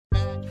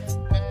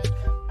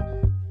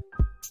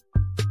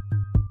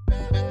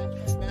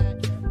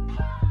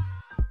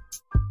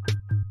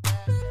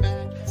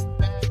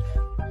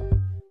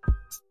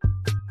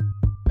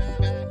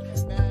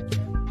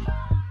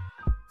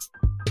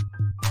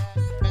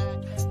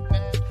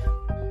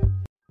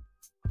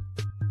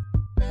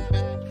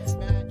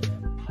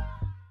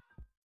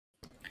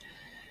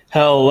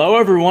Hello,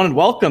 everyone, and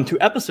welcome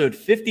to episode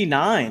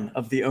 59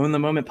 of the Own the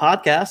Moment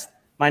podcast.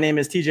 My name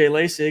is TJ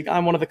Lasig.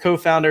 I'm one of the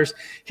co-founders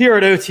here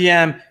at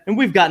OTM, and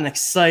we've got an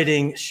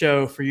exciting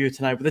show for you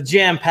tonight with a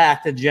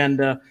jam-packed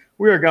agenda.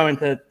 We are going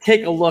to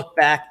take a look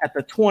back at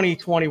the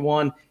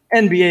 2021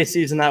 NBA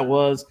season that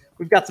was.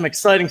 We've got some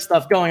exciting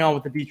stuff going on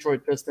with the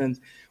Detroit Pistons.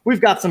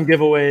 We've got some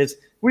giveaways.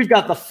 We've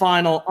got the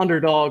final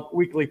Underdog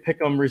Weekly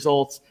Pick'em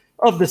results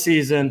of the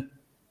season.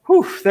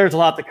 Whew, there's a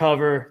lot to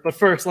cover. But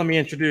first, let me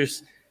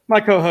introduce my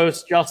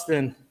co-host,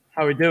 Justin.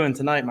 How are we doing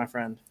tonight, my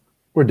friend?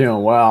 We're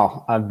doing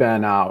well. I've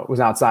been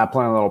was outside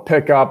playing a little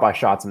pickup. I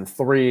shot some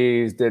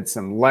threes, did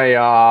some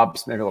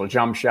layups, maybe a little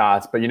jump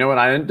shots. But you know what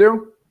I didn't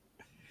do?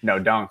 No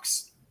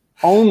dunks.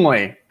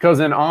 Only because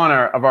in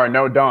honor of our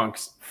no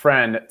dunks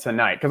friend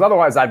tonight. Because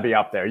otherwise I'd be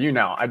up there. You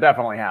know, I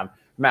definitely have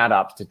mad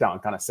ups to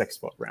dunk on a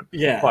 6-foot rim.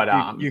 Yeah,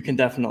 but you can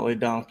definitely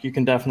dunk. You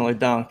can definitely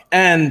dunk.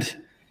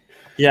 And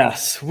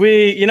yes,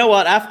 you know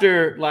what?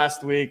 After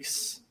last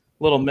week's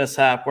little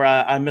mishap where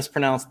I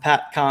mispronounced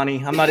Pat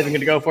Connie. I'm not even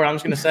going to go for it. I'm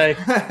just going to say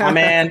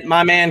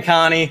my man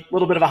Connie, a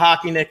little bit of a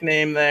hockey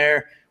nickname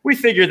there. We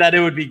figured that it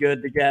would be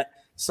good to get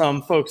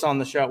some folks on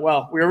the show.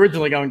 Well, we were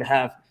originally going to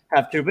have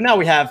two, but now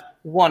we have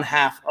one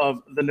half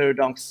of the No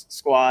Dunks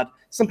squad.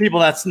 Some people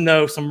that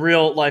know some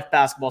real life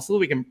basketball so that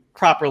we can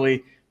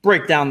properly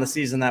break down the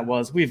season that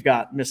was. We've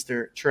got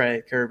Mr.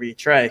 Trey Kirby.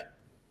 Trey,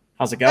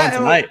 how's it going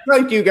tonight?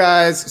 Thank you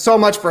guys so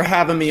much for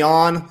having me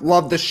on.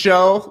 Love the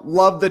show.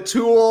 Love the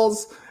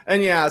tools.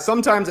 And yeah,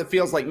 sometimes it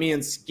feels like me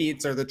and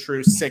Skeets are the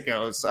true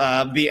sickos,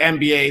 the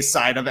NBA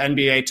side of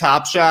NBA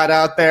Top Shot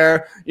out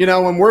there. You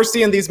know, when we're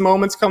seeing these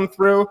moments come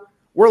through,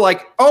 we're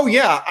like, oh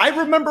yeah, I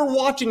remember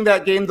watching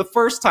that game the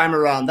first time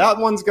around. That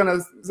one's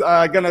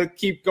gonna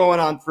keep going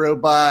on through.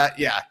 But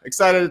yeah,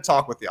 excited to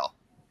talk with y'all.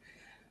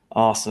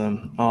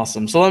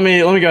 Awesome. So let me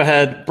go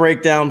ahead,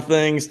 break down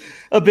things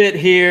a bit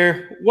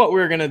here. What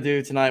we're gonna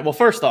do tonight. Well,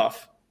 first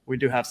off, we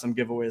do have some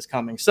giveaways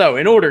coming. So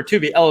in order to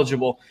be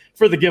eligible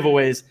for the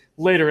giveaways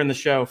later in the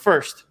show,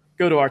 first,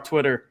 go to our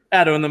Twitter,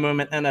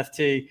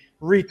 @OwnTheMomentNFT,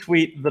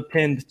 retweet the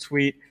pinned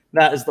tweet.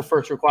 That is the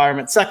first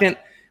requirement. Second,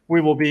 we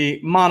will be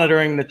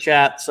monitoring the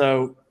chat.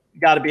 So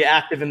you got to be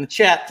active in the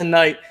chat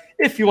tonight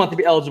if you want to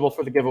be eligible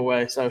for the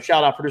giveaway. So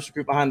shout out producer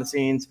group behind the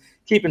scenes,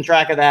 keeping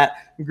track of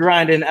that,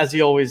 grinding as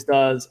he always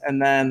does.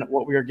 And then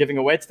what we are giving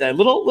away today, a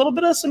little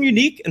bit of some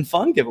unique and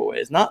fun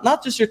giveaways,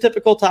 not just your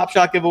typical Top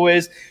Shot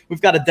giveaways. We've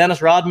got a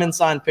Dennis Rodman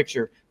signed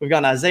picture. We've got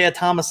an Isaiah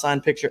Thomas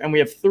signed picture, and we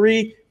have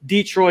 3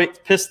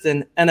 Detroit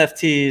Piston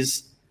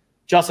NFTs.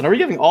 Justin, are we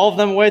giving all of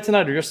them away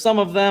tonight or just some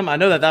of them? I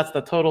know that's the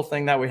total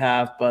thing that we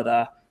have,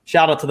 but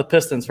shout out to the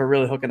Pistons for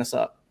really hooking us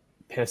up.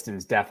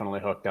 Pistons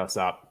definitely hooked us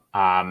up.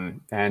 The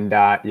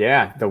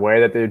way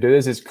that they do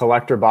this is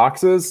collector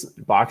boxes.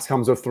 Box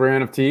comes with 3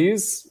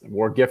 NFTs.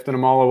 We're gifting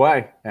them all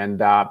away.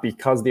 And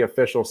because the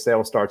official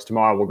sale starts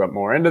tomorrow, we'll get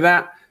more into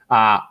that.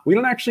 We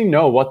don't actually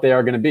know what they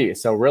are going to be.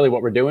 So really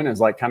what we're doing is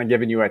like kind of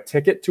giving you a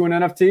ticket to an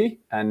NFT,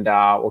 and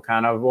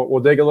we'll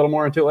dig a little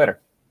more into it later.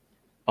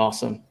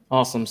 Awesome.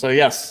 So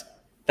yes,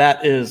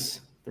 that is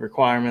the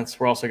requirements.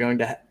 We're also going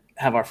to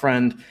have our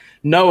friend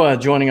Noah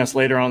joining us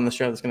later on in the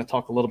show that's going to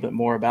talk a little bit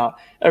more about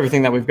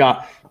everything that we've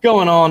got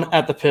going on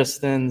at the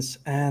Pistons.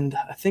 And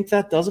I think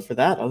that does it for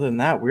that. Other than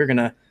that, we're going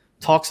to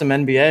talk some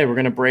NBA. We're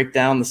going to break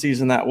down the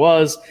season that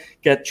was,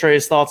 get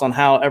Trey's thoughts on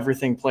how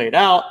everything played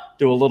out,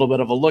 do a little bit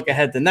of a look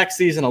ahead to next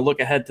season, a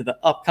look ahead to the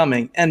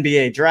upcoming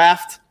NBA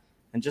draft,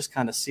 and just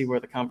kind of see where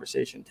the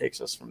conversation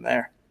takes us from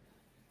there.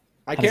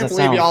 I can't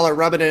believe y'all are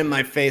rubbing it in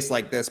my face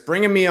like this.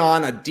 Bringing me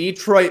on a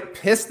Detroit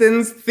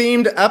Pistons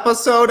themed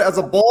episode as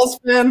a Bulls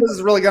fan, this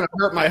is really going to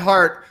hurt my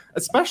heart,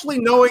 especially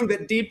knowing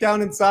that deep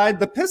down inside,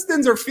 the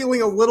Pistons are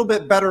feeling a little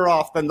bit better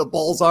off than the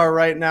Bulls are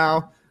right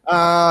now.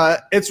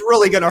 It's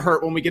really going to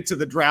hurt when we get to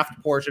the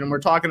draft portion, and we're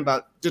talking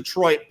about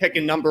Detroit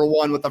picking number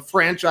 1 with a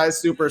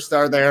franchise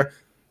superstar there.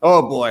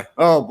 Oh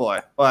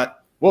boy.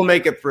 But we'll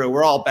make it through.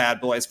 We're all bad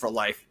boys for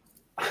life.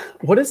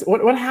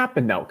 What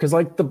happened though? Because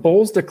like the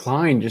Bulls'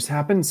 decline just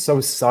happened so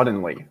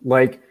suddenly.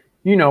 Like,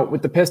 you know,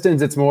 with the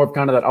Pistons, it's more of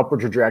kind of that upward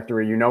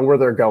trajectory. You know where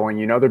they're going.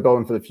 You know they're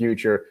building for the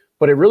future.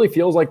 But it really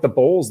feels like the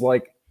Bulls,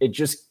 like it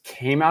just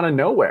came out of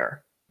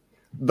nowhere.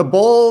 The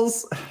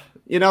Bulls,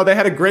 you know, they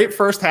had a great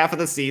first half of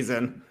the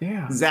season.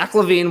 Yeah. Zach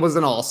LaVine was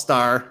an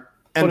all-star.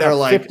 And they're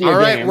like, all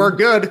right, we're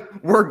good.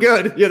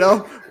 You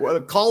know, we'll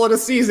call it a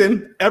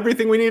season.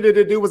 Everything we needed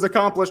to do was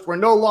accomplished. We're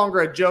no longer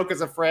a joke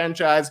as a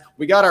franchise.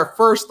 We got our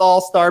first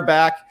all-star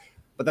back,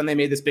 but then they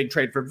made this big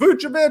trade for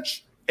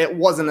Vucevic. It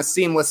wasn't a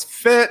seamless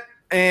fit.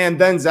 And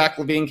then Zach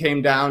LaVine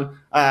came down.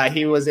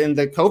 He was in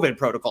the COVID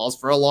protocols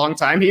for a long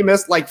time. He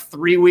missed like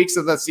 3 weeks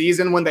of the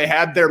season when they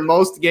had their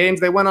most games.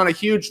 They went on a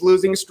huge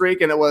losing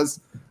streak, and it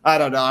was, I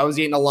don't know, I was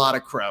eating a lot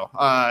of crow.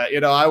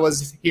 I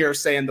was here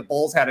saying the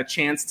Bulls had a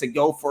chance to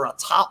go for a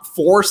top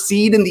 4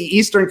 seed in the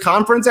Eastern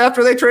Conference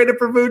after they traded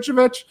for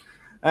Vucevic.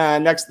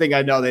 Next thing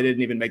I know, they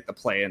didn't even make the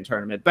play-in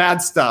tournament.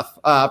 Bad stuff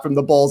from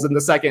the Bulls in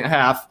the second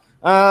half.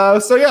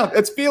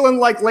 It's feeling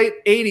like late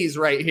 80s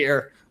right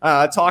here.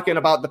 Talking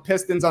about the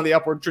Pistons on the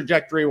upward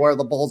trajectory where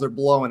the Bulls are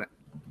blowing it.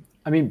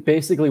 I mean,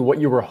 basically what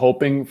you were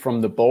hoping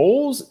from the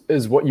Bulls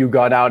is what you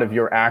got out of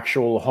your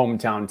actual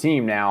hometown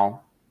team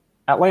now,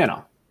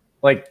 Atlanta.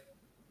 Like,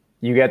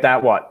 you get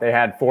that, what? They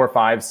had 4 or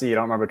 5 seed, I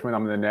don't remember, between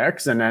them and the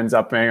Knicks, and ends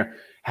up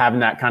having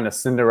that kind of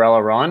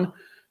Cinderella run.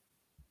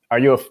 Are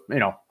you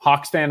a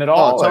Hawks fan at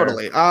all? Oh,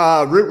 totally.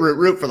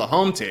 Root for the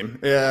home team.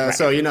 Yeah. Right.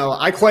 So,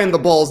 I claimed the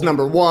Bulls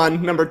number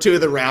 1. Number 2,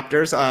 the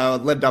Raptors.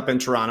 Lived up in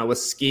Toronto with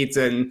Skeets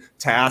and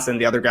Tass and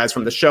the other guys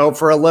from the show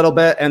for a little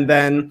bit. And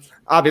then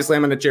obviously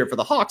I'm going to cheer for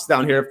the Hawks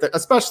down here.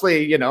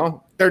 Especially,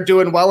 they're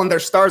doing well and their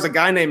star's a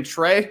guy named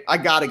Trey. I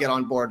got to get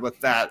on board with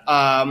that.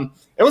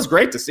 It was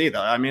great to see,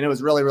 though. I mean, it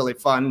was really, really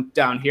fun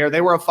down here.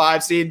 They were a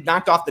 5 seed,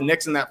 knocked off the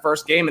Knicks in that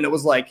first game. And it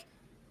was like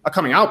a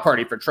coming out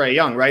party for Trae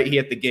Young, right? He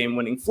hit the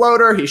game-winning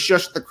floater. He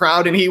shushed the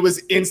crowd, and he was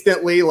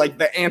instantly like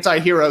the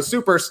anti-hero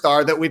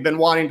superstar that we've been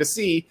wanting to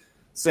see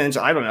since,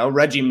 I don't know,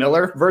 Reggie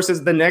Miller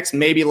versus the Knicks,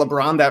 maybe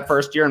LeBron that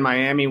first year in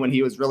Miami when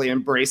he was really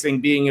embracing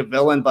being a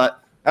villain.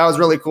 But that was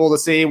really cool to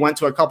see. Went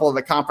to a couple of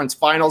the conference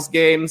finals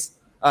games.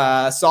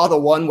 Saw the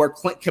one where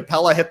Clint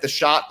Capella hit the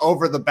shot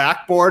over the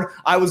backboard.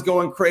 I was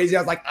going crazy. I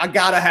was like, I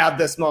got to have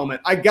this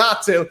moment. I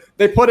got to.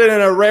 They put it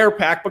in a rare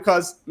pack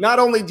because not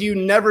only do you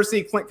never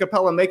see Clint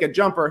Capella make a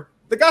jumper,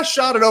 the guy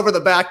shot it over the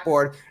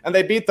backboard, and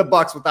they beat the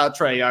Bucks without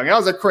Trae Young. That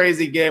was a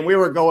crazy game. We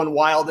were going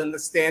wild in the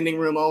standing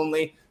room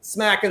only,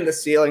 smacking the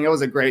ceiling. It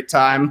was a great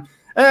time.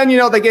 And,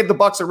 they gave the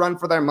Bucks a run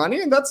for their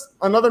money, and that's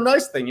another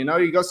nice thing.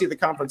 You go see the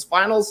conference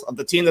finals of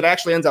the team that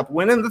actually ends up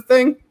winning the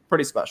thing.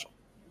 Pretty special.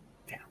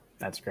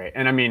 That's great.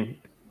 And I mean,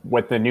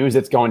 with the news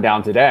that's going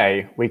down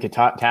today, we could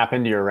tap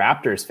into your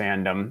Raptors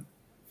fandom.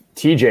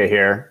 TJ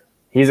here,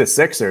 he's a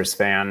Sixers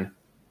fan.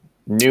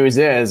 News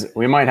is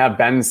we might have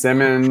Ben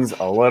Simmons,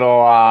 a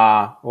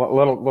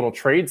little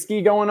trade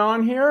ski going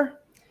on here.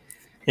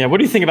 Yeah, what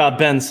do you think about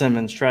Ben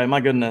Simmons, Trey?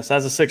 My goodness,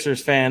 as a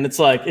Sixers fan, it's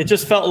like it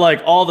just felt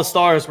like all the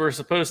stars were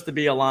supposed to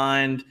be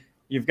aligned.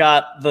 You've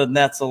got the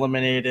Nets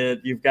eliminated.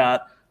 You've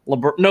got no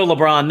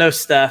LeBron, no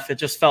Steph. It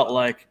just felt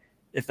like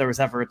if there was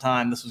ever a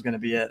time, this was going to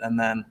be it. And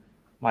then,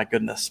 my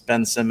goodness,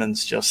 Ben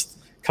Simmons just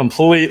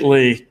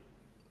completely,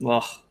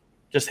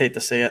 just hate to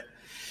see it.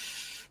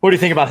 What do you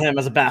think about him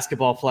as a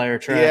basketball player,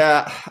 Trey?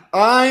 Yeah,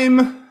 I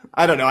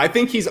don't know. I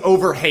think he's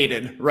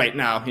overhated right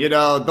now.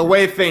 The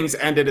way things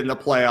ended in the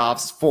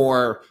playoffs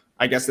for,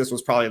 I guess this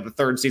was probably the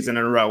 3rd season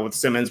in a row with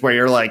Simmons, where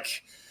you're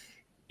like,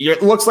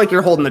 it looks like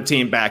you're holding the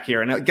team back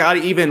here. And it got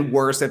even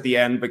worse at the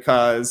end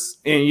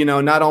because,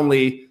 not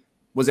only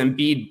was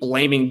Embiid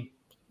blaming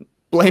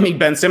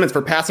Ben Simmons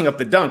for passing up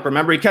the dunk.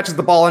 Remember, he catches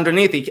the ball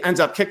underneath. He ends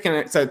up kicking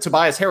it to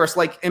Tobias Harris.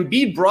 Like,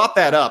 Embiid brought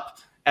that up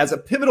as a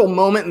pivotal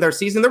moment in their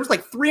season. There was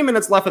like 3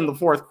 minutes left in the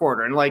 4th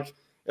quarter. And like,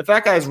 if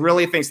that guy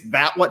really thinks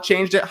that what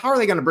changed it, how are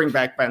they going to bring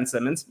back Ben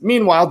Simmons?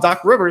 Meanwhile, Doc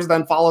Rivers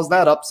then follows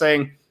that up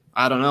saying,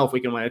 I don't know if we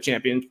can win a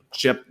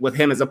championship with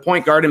him as a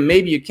point guard. And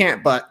maybe you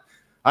can't, but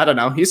I don't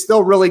know. He's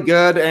still really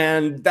good.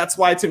 And that's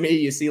why, to me,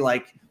 you see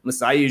like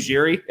Masai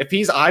Ujiri, if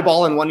he's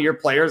eyeballing one of your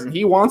players and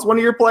he wants one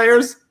of your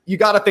players, you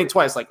got to think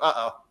twice, like,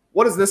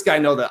 what does this guy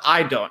know that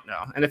I don't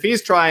know? And if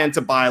he's trying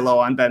to buy low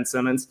on Ben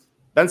Simmons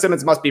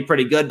must be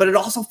pretty good, but it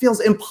also feels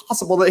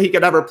impossible that he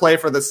could ever play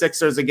for the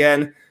Sixers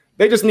again.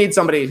 They just need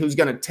somebody who's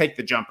going to take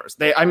the jumpers.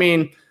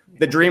 The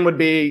dream would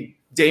be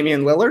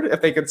Damian Lillard if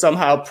they could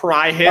somehow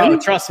pry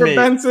him for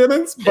Ben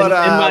Simmons. But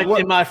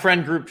in my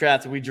friend group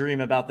chats, we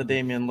dream about the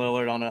Damian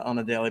Lillard on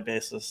a daily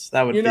basis.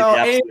 That would be the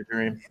absolute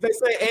dream. They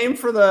say aim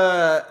for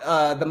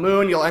the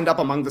moon, you'll end up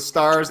among the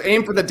stars.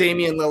 Aim for the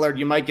Damian Lillard,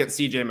 you might get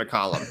CJ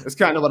McCollum. It's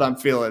kind of what I'm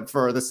feeling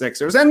for the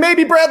Sixers, and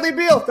maybe Bradley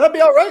Beal. That'd be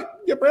all right.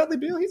 Get Bradley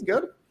Beal, he's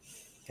good.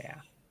 Yeah,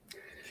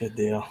 good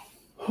deal.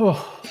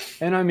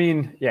 And I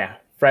mean, yeah.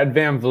 Fred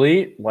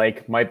VanVleet,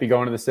 might be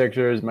going to the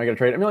Sixers, might get a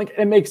trade. I mean,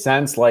 it makes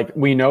sense.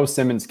 We know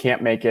Simmons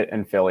can't make it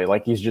in Philly.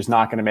 He's just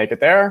not going to make it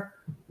there.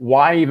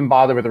 Why even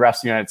bother with the rest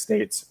of the United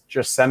States?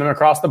 Just send him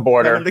across the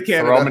border,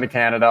 throw him into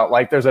Canada.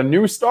 There's a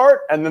new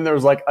start, and then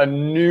there's, a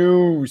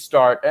new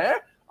start.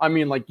 I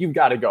mean, you've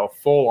got to go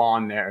full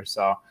on there.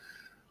 So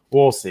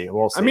we'll see.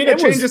 I mean, a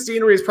change of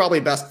scenery is probably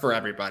best for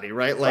everybody,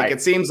 right? Right.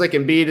 It seems like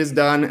Embiid is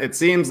done. It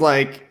seems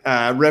like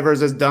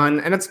Rivers is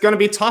done. And it's going to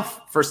be tough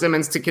for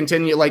Simmons to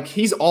continue.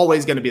 He's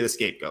always going to be the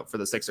scapegoat for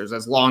the Sixers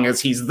as long as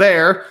he's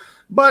there.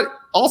 But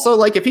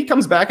also, if he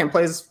comes back and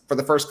plays for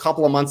the first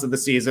couple of months of the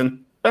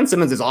season, Ben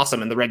Simmons is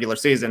awesome in the regular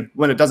season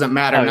when it doesn't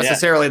matter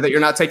necessarily that you're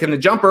not taking the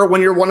jumper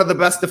when you're one of the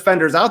best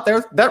defenders out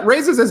there. That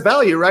raises his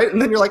value, right? And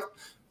then you're like,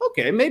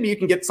 okay, maybe you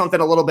can get something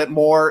a little bit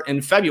more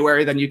in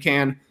February than you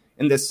can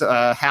in this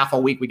half a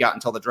week we got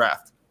until the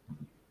draft.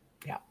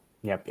 Yeah.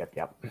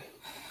 Yep.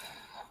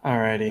 All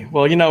righty.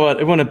 Well, you know what?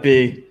 It wouldn't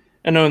be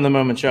an in the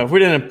moment show if we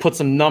didn't put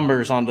some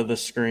numbers onto the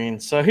screen.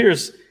 So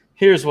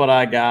here's what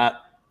I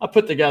got. I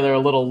put together a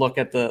little look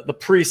at the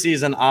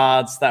preseason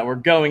odds that were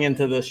going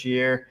into this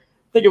year.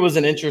 I think it was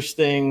an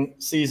interesting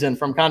season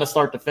from kind of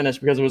start to finish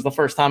because it was the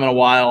first time in a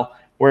while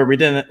where we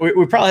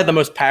probably had the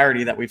most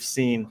parity that we've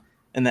seen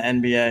in the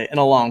NBA in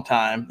a long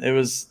time. It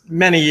was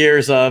many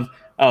years of,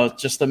 it's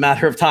just a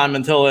matter of time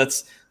until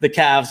it's the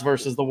Cavs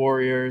versus the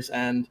Warriors.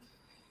 And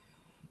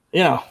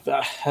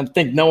I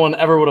think no one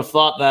ever would have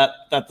thought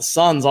that the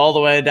Suns all the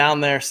way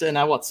down there sitting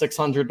at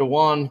 600 to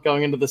 1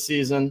 going into the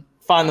season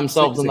find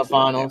themselves in the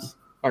finals.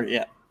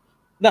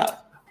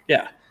 But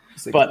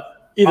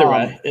either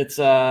way, it's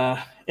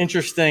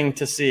interesting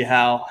to see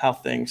how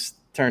things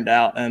turned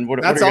out. And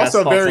that's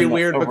also very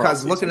weird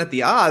because looking at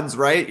the odds,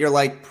 right? You're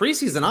like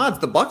preseason odds.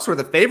 The Bucks were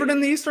the favorite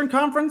in the Eastern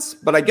Conference,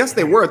 but I guess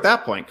they were at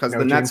that point because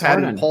the Nets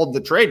hadn't pulled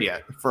the trade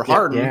yet for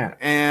Harden. Yeah.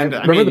 And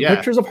remember the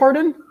pictures of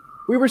Harden?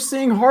 We were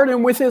seeing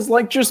Harden with his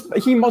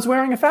he was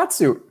wearing a fat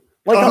suit.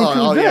 He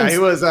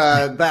was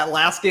that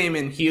last game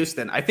in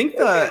Houston. I think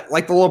the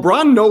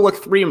LeBron no look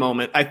 3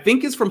 moment I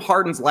think is from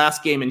Harden's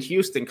last game in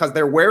Houston because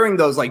they're wearing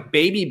those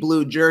baby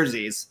blue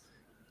jerseys,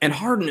 and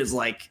Harden is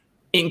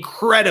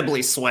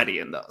incredibly sweaty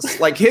in those.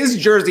 His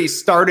jersey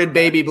started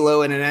baby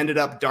blue and it ended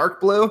up dark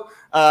blue.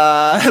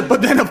 But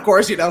then of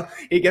course, he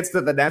gets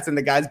to the Nets and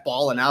the guy's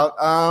balling out.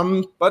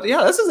 But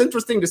yeah, this is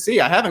interesting to see.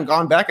 I haven't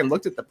gone back and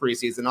looked at the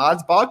preseason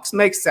odds. Bucks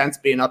makes sense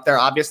being up there.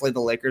 Obviously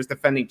the Lakers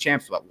defending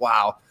champs, but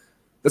wow.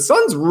 The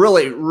Suns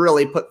really,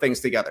 really put things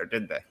together,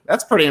 didn't they?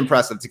 That's pretty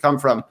impressive to come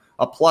from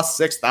a plus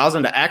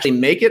 6,000 to actually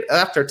make it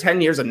after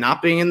 10 years of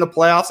not being in the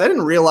playoffs. I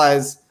didn't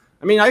realize.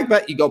 I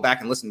bet you go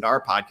back and listen to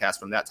our podcast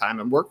from that time,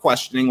 and we're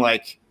questioning,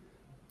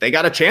 they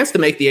got a chance to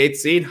make the 8th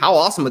seed. How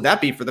awesome would that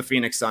be for the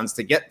Phoenix Suns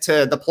to get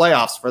to the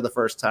playoffs for the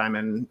first time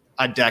in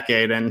a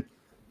decade? And,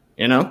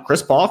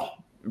 Chris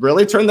Paul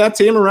really turned that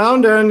team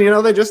around, and,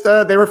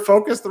 they were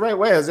focused the right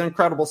way. It was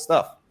incredible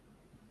stuff.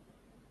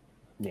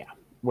 Yeah,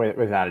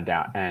 without a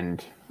doubt.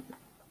 And,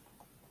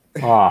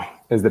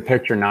 is the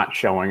picture not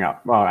showing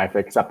up? Oh, I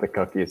fixed up the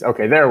cookies.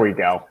 Okay, there we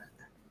go.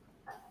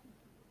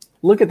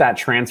 Look at that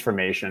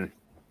transformation.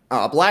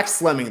 Black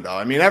slimming though.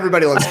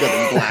 Everybody looks good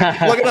in black.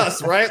 Look at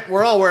us, right?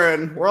 We're all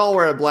wearing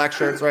black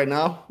shirts right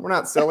now. We're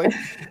not silly.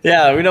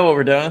 Yeah, we know what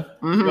we're doing.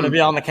 Mm-hmm. We're gonna be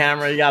on the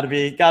camera. You gotta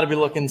be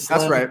looking slim.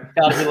 That's right.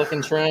 Gotta be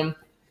looking trim.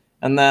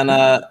 And then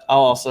I'll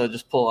also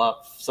just pull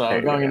up.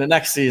 So going into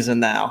next season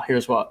now,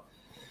 here's what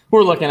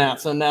we're looking at.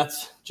 So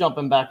Nets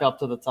jumping back up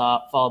to the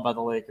top, followed by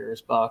the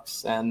Lakers,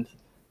 Bucks,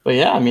 but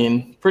yeah,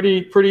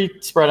 pretty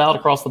spread out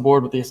across the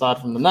board with the aside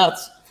from the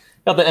Nets.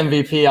 Got the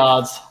MVP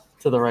odds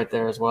to the right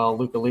there as well.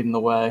 Luka leading the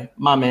way.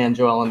 My man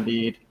Joel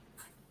Embiid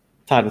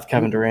tied with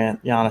Kevin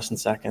Durant. Giannis in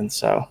second.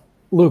 So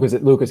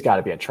Luka's got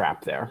to be a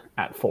trap there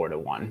at 4 to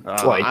 1.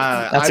 That's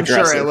I'm aggressive.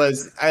 Sure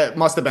it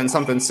must have been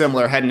something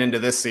similar heading into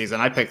this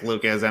season. I picked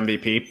Luka as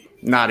MVP.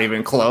 Not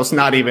even close.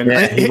 Not even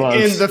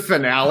in the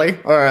finale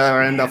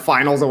or in the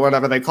finals or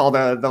whatever they call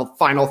the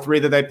final 3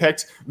 that they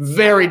picked.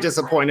 Very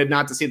disappointed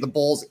not to see the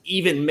Bulls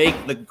even make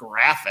the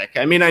graphic.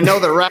 I know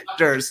the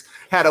Raptors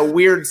had a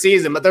weird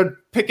season, but they're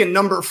picking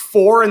number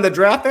 4 in the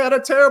draft. They had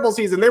a terrible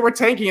season. They were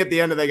tanking at the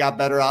end, and they got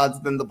better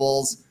odds than the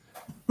Bulls.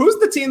 Who's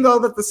the team, though,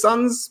 that the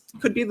Suns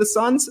could be the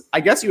Suns?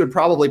 I guess you would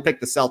probably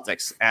pick the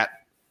Celtics at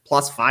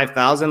plus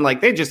 5,000.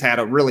 They just had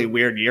a really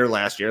weird year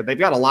last year. They've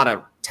got a lot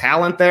of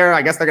talent there.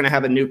 I guess they're going to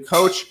have a new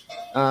coach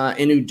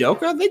in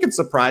Udoka. They could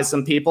surprise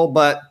some people,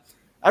 but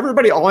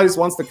everybody always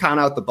wants to count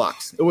out the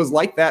Bucks. It was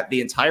like that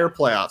the entire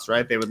playoffs,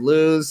 right? They would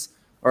lose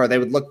or they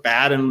would look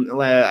bad. And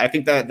I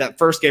think that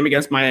first game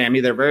against Miami,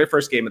 their very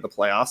first game of the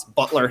playoffs,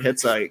 Butler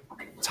hits a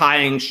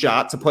tying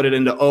shot to put it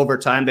into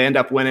overtime. They end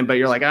up winning, but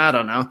you're like, I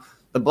don't know.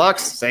 The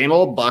Bucks, same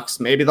old Bucks.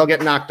 Maybe they'll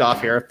get knocked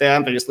off here. If they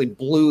obviously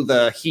blew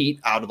the Heat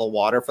out of the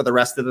water for the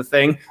rest of the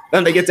thing,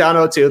 then they get down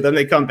 0-2, then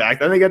they come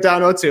back. Then they get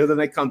down 0-2, then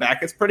they come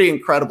back. It's pretty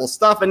incredible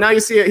stuff. And now you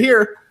see it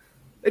here.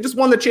 They just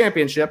won the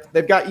championship.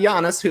 They've got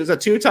Giannis, who's a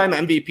 2-time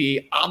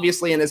MVP,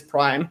 obviously in his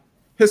prime.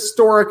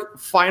 Historic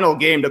final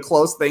game to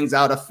close things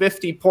out, a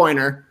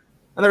 50-pointer.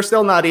 And they're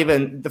still not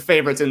even the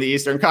favorites in the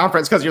Eastern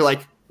Conference because you're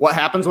like, what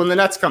happens when the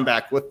Nets come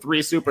back with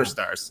 3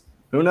 superstars?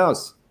 Who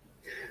knows?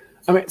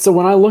 So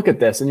when I look at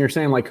this and you're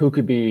saying who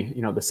could be,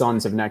 the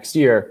Suns of next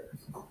year,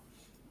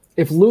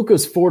 if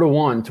Luka's 4 to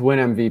 1 to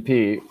win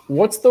MVP,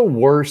 what's the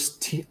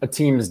worst a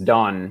team's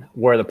done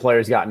where the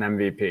player's got an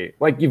MVP?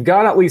 You've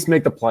got to at least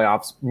make the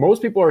playoffs.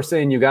 Most people are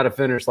saying you got to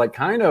finish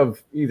kind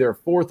of either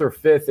 4th or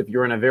 5th if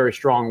you're in a very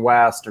strong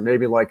West, or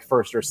maybe 1st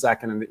or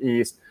 2nd in the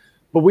East.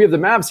 But we have the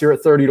Mavs here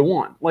at 30 to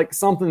 1.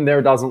 Something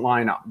there doesn't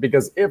line up,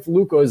 because if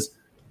Luka's,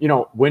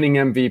 winning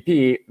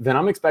MVP, then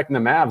I'm expecting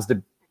the Mavs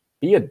to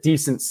be a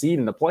decent seed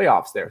in the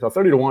playoffs there. So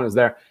 30 to 1 is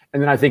there. And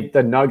then I think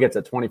the Nuggets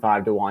at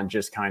 25 to 1,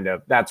 just kind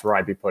of, that's where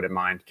I'd be put in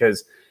mind.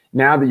 Because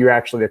now that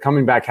they're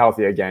coming back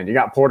healthy again, you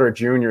got Porter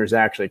Jr.'s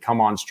actually come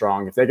on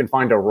strong. If they can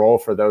find a role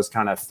for those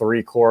kind of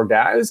 3 core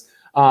guys,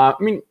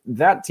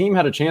 that team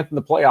had a chance in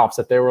the playoffs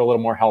if they were a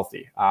little more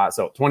healthy.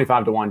 So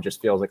 25 to 1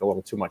 just feels like a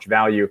little too much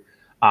value.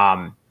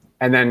 And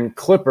then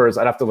Clippers,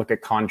 I'd have to look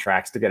at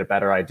contracts to get a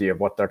better idea of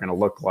what they're going to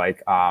look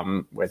like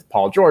with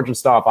Paul George and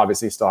stuff.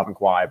 Obviously still having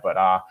Kawhi,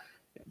 but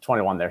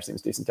 21 there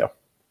seems decent too.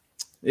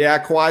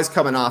 Yeah, Kawhi's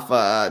coming off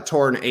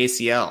torn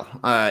ACL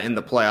in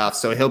the playoffs,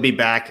 so he'll be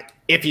back.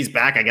 If he's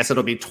back, I guess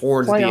it'll be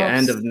towards the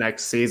end of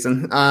next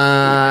season.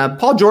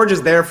 Paul George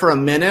is there for a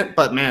minute,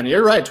 but man,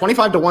 you're right.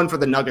 25 to 1 for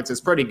the Nuggets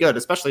is pretty good,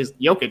 especially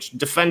Jokic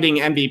defending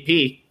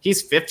MVP.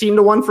 He's 15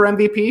 to 1 for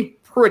MVP.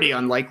 pretty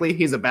unlikely.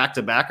 He's a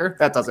back-to-backer.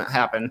 That doesn't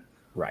happen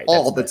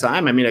all the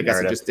time. I mean, I guess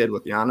it just did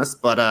with Giannis.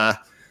 But,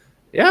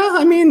 yeah,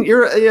 I mean,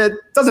 it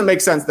doesn't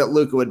make sense that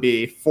Luka would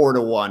be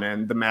 4-1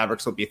 and the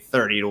Mavericks would be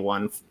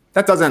 30-1.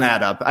 That doesn't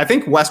add up. I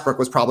think Westbrook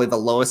was probably the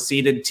lowest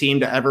seeded team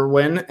to ever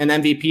win an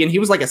MVP, and he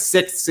was like a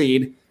 6th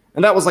seed.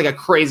 And that was like a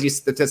crazy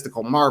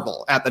statistical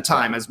marvel at the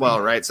time as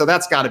well, right? So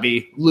that's got to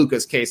be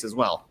Luka's case as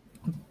well.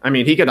 I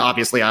mean, he could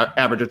obviously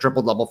average a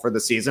triple-double for the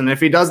season. If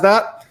he does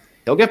that,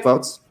 he'll get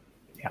votes.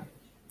 Yeah.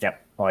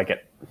 Yep. I like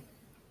it.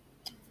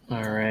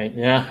 All right.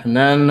 Yeah. And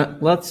then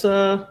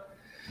we're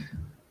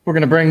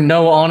going to bring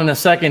Noah on in a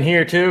second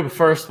here too. But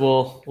first,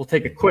 we'll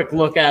take a quick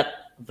look at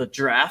the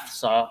draft.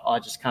 So I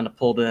just kind of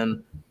pulled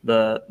in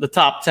the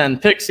top 10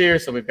 picks here.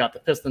 So we've got the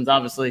Pistons,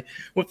 obviously,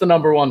 with the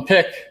number 1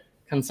 pick.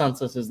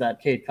 Consensus is that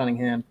Cade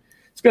Cunningham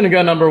is going to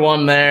go number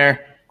 1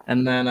 there.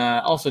 And then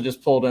also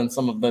just pulled in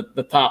some of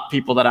the top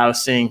people that I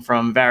was seeing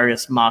from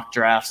various mock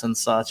drafts and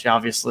such.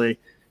 Obviously,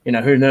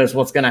 who knows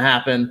what's going to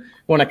happen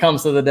when it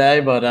comes to the day.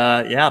 But,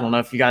 yeah, I don't know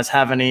if you guys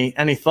have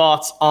any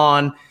thoughts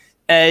on,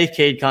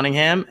 Cade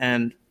Cunningham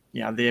and,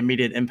 the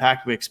immediate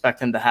impact we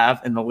expect him to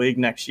have in the league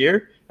next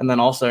year. And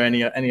then also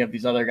any of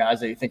these other guys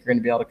that you think are going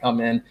to be able to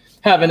come in,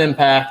 have an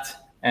impact,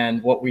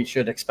 and what we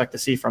should expect to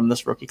see from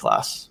this rookie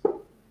class.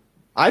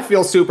 I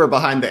feel super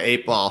behind the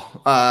 8 ball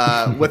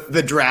with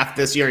the draft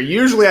this year.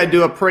 Usually I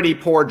do a pretty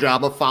poor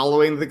job of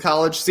following the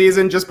college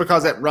season just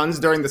because it runs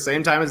during the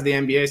same time as the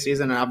NBA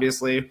season. And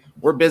obviously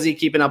we're busy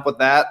keeping up with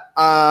that.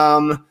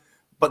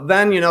 But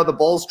then, the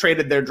Bulls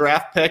traded their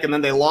draft pick and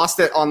then they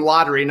lost it on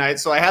lottery night.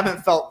 So I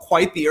haven't felt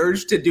quite the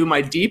urge to do my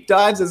deep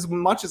dives as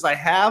much as I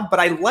have. But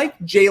I like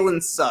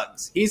Jalen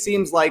Suggs. He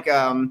seems like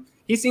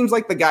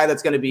the guy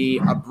that's going to be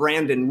a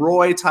Brandon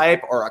Roy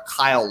type or a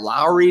Kyle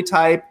Lowry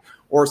type,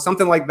 or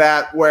something like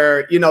that,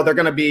 where, they're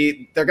going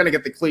to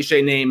get the cliche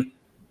name,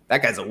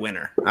 that guy's a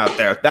winner out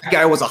there. That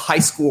guy was a high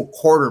school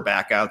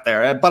quarterback out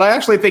there. But I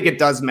actually think it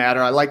does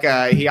matter. I like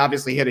he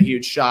obviously hit a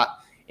huge shot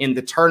in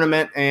the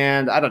tournament.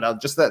 And I don't know,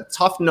 just that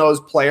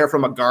tough-nosed player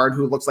from a guard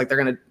who looks like they're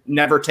going to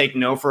never take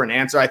no for an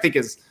answer, I think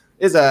is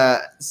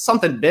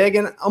something big.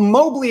 And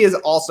Mobley is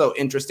also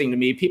interesting to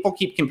me. People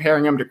keep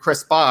comparing him to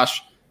Chris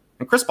Bosh.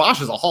 And Chris Bosh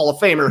is a Hall of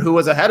Famer who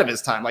was ahead of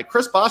his time. Like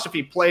Chris Bosh, if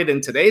he played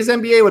in today's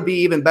NBA, would be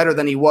even better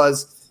than he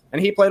was.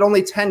 And he played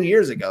only 10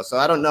 years ago. So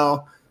I don't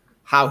know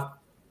how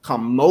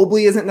come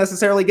Mobley isn't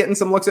necessarily getting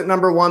some looks at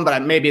number 1,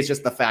 but maybe it's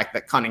just the fact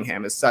that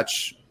Cunningham is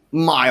such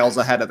miles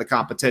ahead of the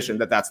competition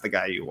that's the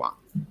guy you want.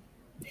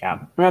 Yeah.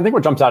 I think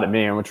what jumps out at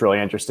me and what's really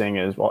interesting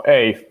is, well,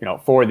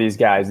 4 of these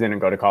guys didn't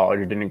go to college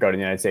or didn't go to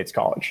the United States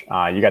college.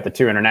 You got the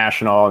 2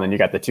 international and then you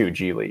got the 2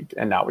 G League.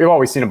 And now we've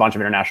always seen a bunch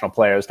of international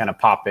players kind of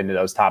pop into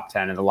those top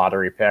 10 in the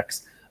lottery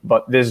picks.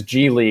 But this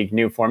G League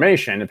new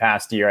formation the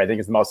past year, I think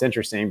is the most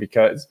interesting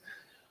because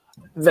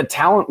the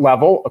talent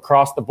level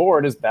across the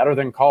board is better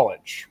than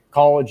college.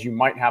 College, you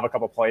might have a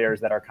couple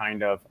players that are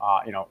kind of,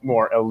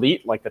 more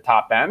elite, like the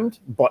top end.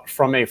 But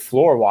from a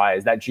floor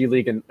wise, that G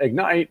League and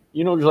Ignite,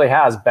 usually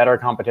has better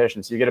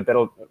competition. So you get a bit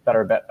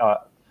better.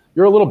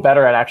 You're a little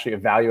better at actually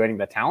evaluating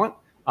the talent.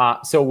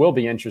 So it will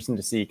be interesting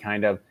to see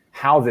kind of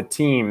how the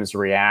teams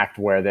react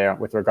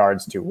with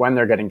regards to when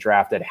they're getting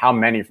drafted, how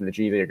many from the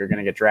G League are going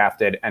to get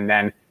drafted, and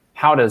then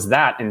how does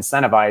that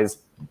incentivize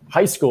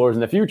high schoolers in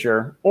the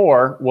future?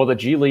 Or will the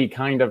G League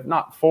kind of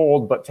not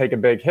fold, but take a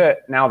big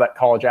hit now that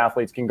college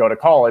athletes can go to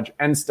college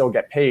and still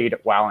get paid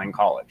while in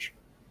college?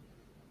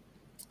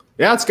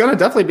 Yeah, it's going to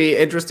definitely be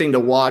interesting to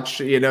watch.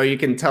 You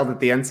can tell that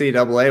the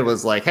NCAA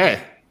was like,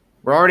 hey,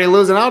 we're already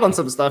losing out on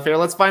some stuff here.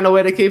 Let's find a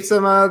way to keep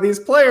some of these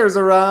players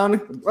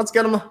around. Let's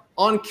get them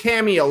on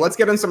Cameo. Let's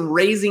get them some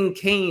Raising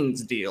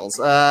Cane's deals.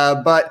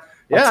 But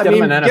yeah, let's get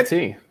them an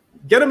NFT.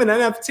 Get them an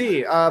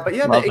NFT. But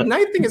yeah, the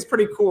Ignite thing is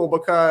pretty cool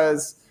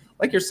because,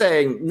 like you're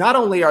saying, not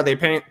only are they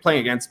playing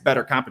against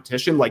better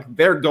competition, like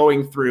they're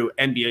going through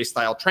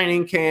NBA-style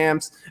training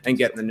camps and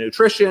getting the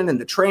nutrition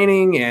and the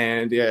training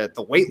and the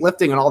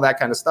weightlifting and all that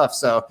kind of stuff.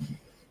 So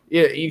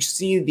you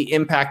see the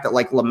impact that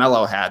like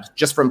LaMelo had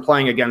just from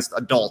playing against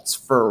adults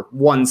for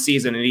 1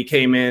 season, and he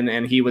came in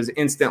and he was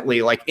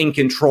instantly like in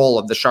control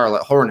of the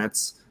Charlotte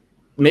Hornets.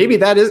 Maybe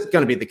that is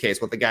going to be the case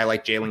with a guy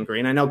like Jalen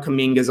Green. I know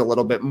Kuminga is a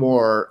little bit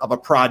more of a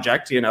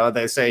project.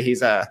 They say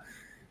he's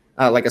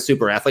like a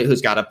super athlete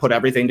who's got to put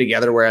everything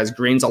together, whereas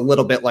Green's a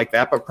little bit like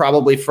that, but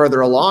probably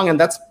further along.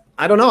 And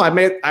I don't know.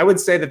 I would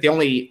say that the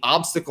only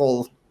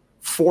obstacle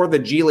for the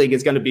G League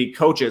is going to be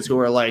coaches who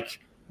are like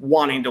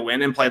wanting to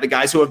win and play the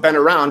guys who have been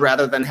around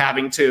rather than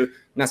having to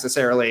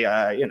necessarily,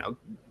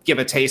 give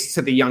a taste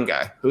to the young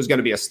guy who's going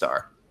to be a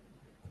star.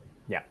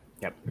 Yeah.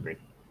 Yep. Agreed.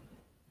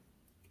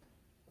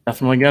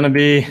 Definitely going to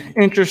be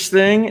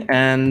interesting.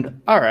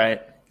 And all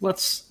right,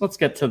 let's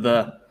get to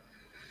the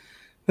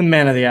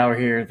man of the hour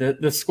here,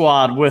 the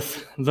squad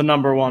with the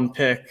number 1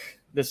 pick.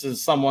 This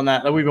is someone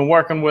that we've been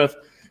working with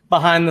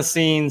behind the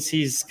scenes.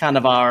 He's kind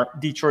of our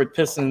Detroit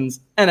Pistons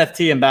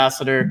NFT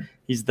ambassador.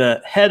 He's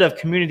the head of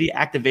community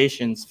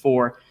activations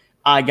for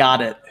I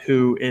Got It,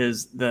 who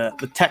is the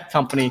tech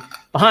company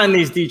behind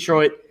these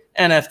Detroit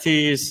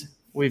NFTs.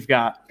 We've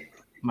got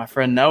my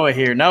friend Noah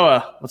here.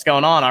 Noah, what's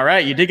going on? All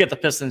right, you did get the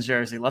Pistons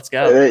jersey. Let's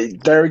go.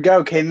 There we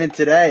go. Came in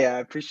today. I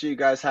appreciate you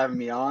guys having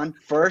me on.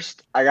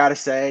 First, I got to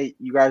say,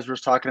 you guys were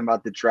talking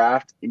about the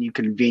draft, and you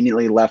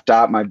conveniently left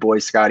out my boy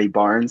Scotty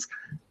Barnes.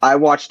 I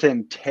watched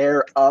him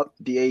tear up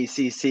the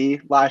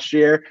ACC last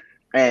year,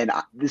 and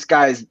this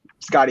guy's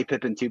Scottie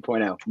Pippen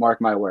 2.0.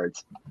 Mark my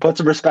words. Put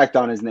some respect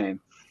on his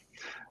name.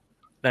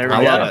 There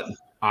we go.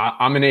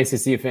 I'm an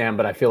ACC fan,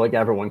 but I feel like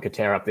everyone could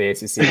tear up the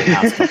ACC in the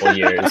past couple of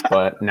years.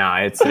 But no,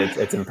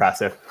 it's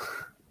impressive.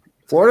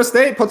 Florida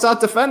State puts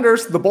out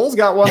defenders. The Bulls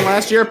got one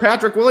last year.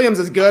 Patrick Williams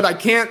is good.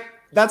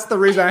 That's the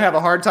reason I have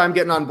a hard time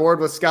getting on board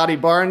with Scotty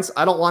Barnes.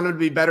 I don't want him to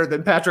be better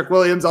than Patrick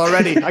Williams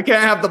already. I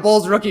can't have the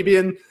Bulls rookie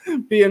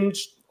being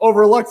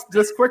overlooked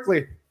this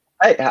quickly.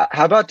 Hey,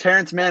 how about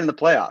Terrence Mann in the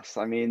playoffs?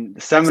 I mean, the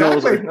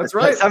Seminoles. Exactly. That's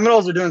right.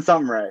 Seminoles are doing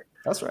something right.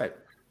 That's right.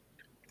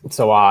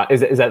 So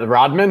is that the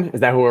Rodman? Is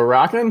that who we're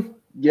rocking?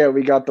 Yeah,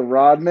 we got the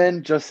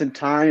Rodman just in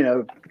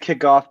time,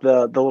 kick off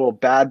the little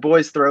bad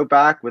boys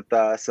throwback with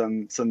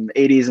some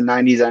 80s and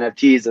 90s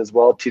NFTs as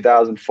well,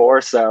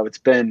 2004. So it's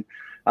been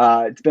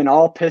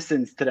all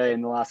Pistons today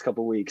in the last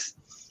couple of weeks.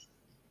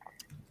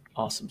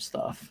 Awesome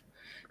stuff.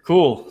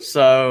 Cool.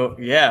 So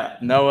yeah,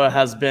 Noah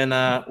has been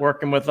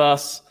working with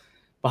us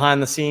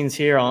behind the scenes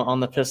here on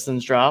the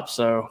Pistons drop.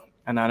 So,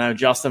 and I know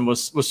Justin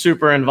was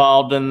super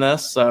involved in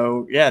this.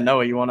 So yeah,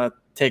 Noah, you want to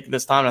take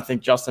this time? I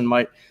think Justin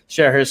might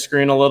share his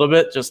screen a little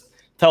bit. Just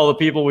tell the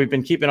people we've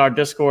been keeping our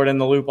Discord in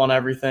the loop on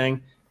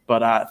everything.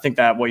 But I think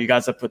that what you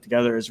guys have put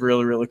together is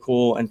really, really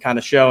cool and kind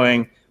of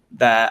showing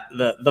that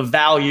the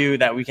value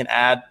that we can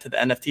add to the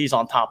NFTs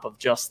on top of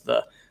just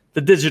the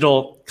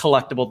digital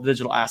collectible, the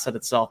digital asset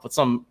itself, but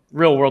some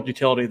real world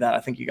utility that I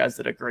think you guys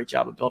did a great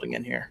job of building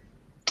in here.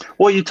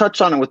 Well, you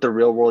touched on it with the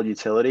real world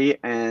utility.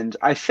 And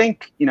I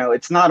think,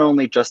 it's not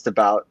only just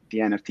about the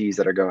NFTs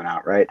that are going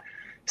out, right?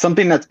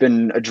 Something that's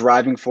been a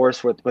driving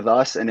force with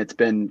us, and it's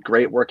been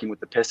great working with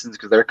the Pistons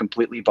because they're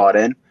completely bought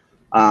in.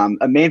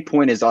 A main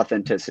point is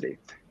authenticity.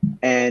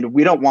 And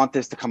we don't want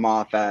this to come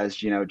off as,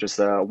 just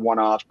a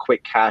one-off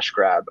quick cash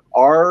grab.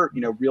 Our,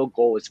 real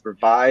goal is to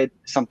provide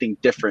something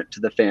different to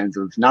the fans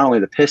of not only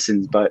the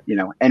Pistons, but,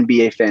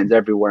 NBA fans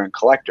everywhere and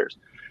collectors.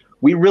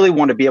 We really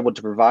want to be able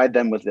to provide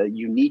them with a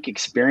unique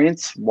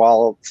experience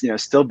while,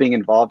 still being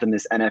involved in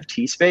this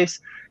NFT space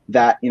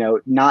that,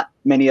 not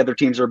many other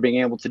teams are being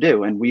able to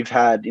do. And we've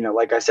had,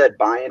 like I said,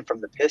 buy-in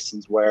from the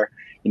Pistons where,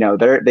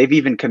 they've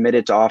even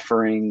committed to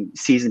offering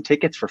season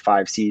tickets for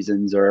 5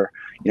 seasons or,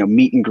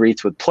 meet and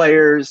greets with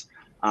players,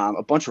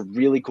 a bunch of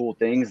really cool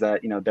things that,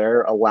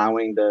 they're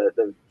allowing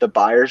the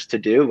buyers to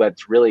do.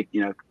 That's really,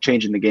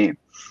 changing the game.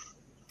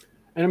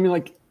 And I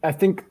mean, I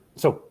think,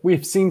 so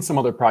we've seen some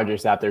other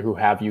projects out there who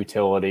have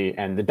utility,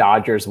 and the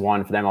Dodgers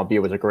one for the MLB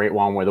was a great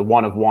one where the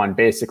one of one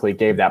basically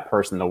gave that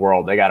person the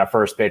world. They got a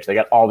first pitch, they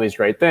got all these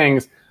great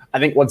things. I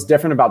think what's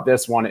different about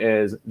this one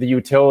is the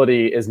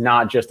utility is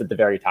not just at the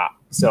very top.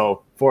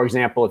 So for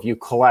example, if you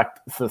collect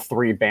the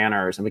 3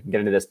 banners, and we can get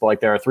into this, but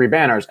there are 3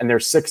 banners and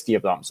there's 60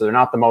 of them. So they're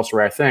not the most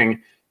rare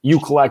thing. You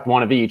collect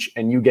one of each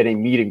and you get a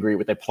meet and greet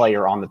with a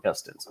player on the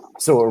Pistons.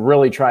 So it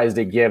really tries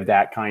to give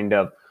that kind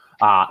of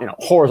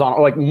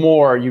horizontal,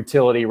 more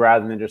utility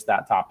rather than just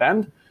that top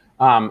end.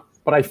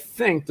 But I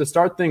think to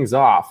start things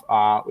off,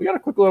 we got a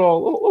quick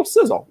little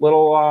sizzle,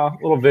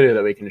 little video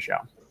that we can show.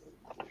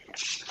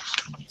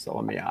 So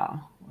let me,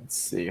 let's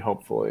see,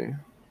 hopefully.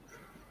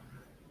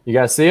 You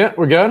guys see it?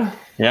 We're good?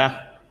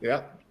 Yeah.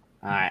 Yeah.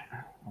 All right.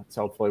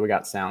 Hopefully we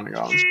got sound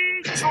going.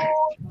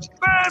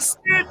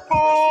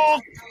 Basketball.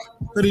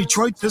 The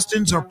Detroit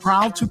Pistons are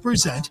proud to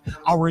present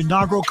our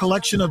inaugural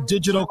collection of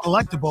digital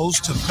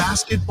collectibles to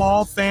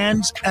basketball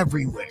fans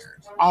everywhere.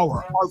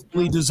 Our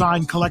artfully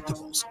designed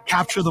collectibles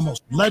capture the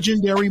most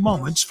legendary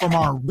moments from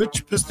our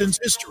rich Pistons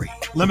history.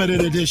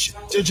 Limited edition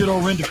digital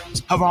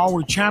renderings of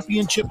our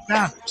championship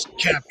banners,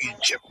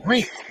 championship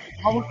rings,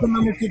 our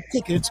commemorative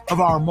tickets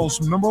of our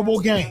most memorable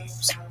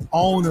games.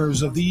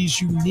 Owners of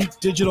these unique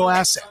digital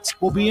assets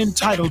will be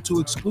entitled to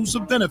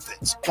exclusive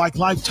benefits like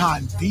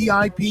lifetime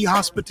VIP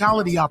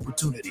hospitality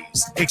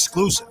opportunities,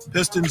 exclusive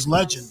Pistons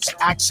Legends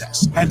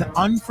access, and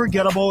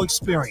unforgettable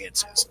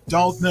experiences.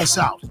 Don't miss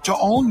out to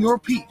own your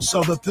piece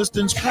of the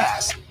Pistons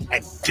past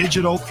and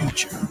digital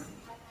future.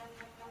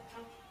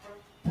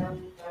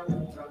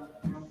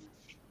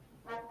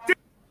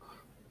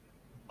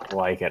 I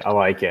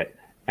like it.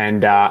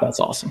 And that's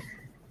awesome.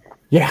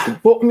 Yeah.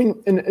 Well, I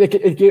mean, and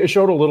it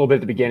showed a little bit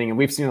at the beginning, and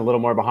we've seen a little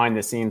more behind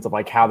the scenes of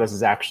how this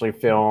is actually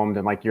filmed,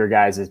 and your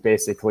guys is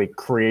basically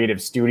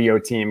creative studio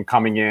team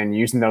coming in,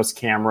 using those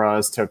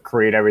cameras to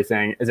create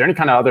everything. Is there any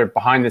kind of other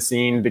behind the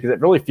scenes? Because it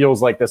really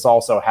feels like this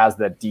also has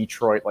that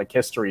Detroit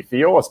history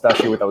feel,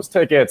 especially with those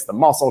tickets, the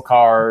muscle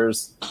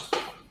cars.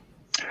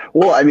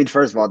 Well, I mean,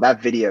 first of all,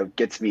 that video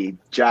gets me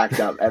jacked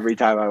up every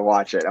time I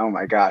watch it. Oh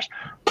my gosh.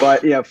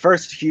 But,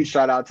 first, huge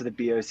shout out to the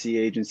BOC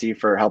agency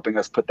for helping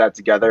us put that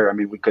together. I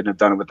mean, we couldn't have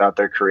done it without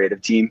their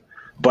creative team.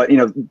 But,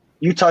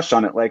 you touched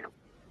on it.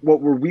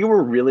 we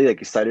were really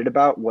like excited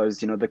about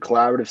was, you know, the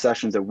collaborative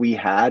sessions that we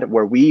had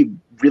where we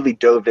really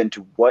dove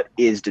into what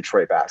is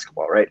Detroit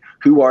basketball, right?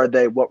 Who are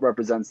they? What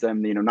represents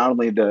them? You know, not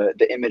only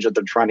the image that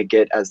they're trying to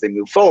get as they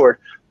move forward,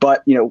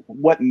 but, you know,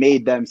 what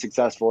made them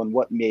successful and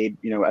what made,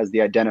 you know, as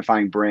the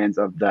identifying brands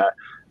of the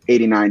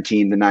 89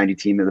 team, the 90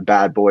 team, and the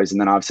bad boys, and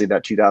then obviously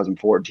that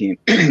 2014.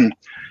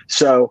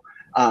 So,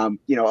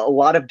 you know, a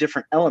lot of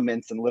different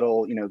elements and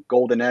little, you know,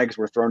 golden eggs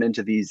were thrown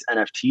into these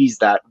NFTs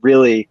that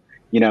really,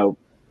 you know,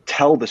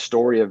 tell the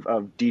story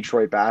of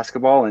Detroit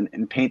basketball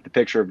and paint the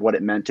picture of what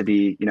it meant to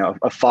be, you know,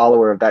 a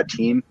follower of that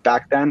team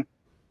back then.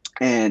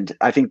 And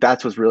I think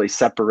that's what's really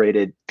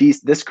separated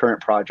this current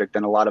project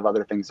and a lot of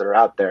other things that are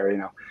out there. You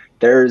know,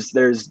 there's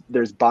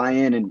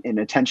buy-in and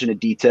attention to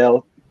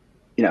detail,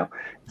 you know,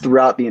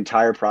 throughout the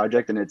entire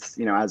project. And it's,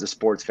 you know, as a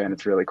sports fan,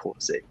 it's really cool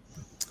to see.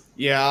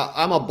 Yeah,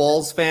 I'm a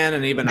Bulls fan,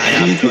 and even I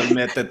have to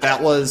admit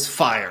that was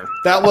fire.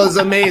 That was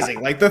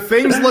amazing. Like, the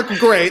things look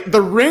great.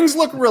 The rings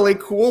look really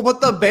cool,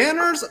 but the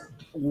banners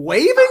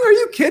waving? Are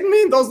you kidding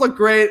me? Those look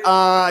great.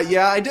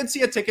 Yeah, I did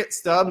see a ticket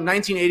stub,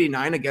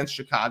 1989 against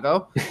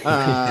Chicago.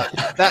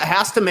 That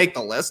has to make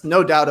the list,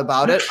 no doubt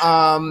about it.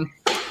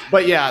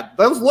 But yeah,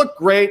 those look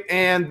great,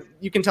 and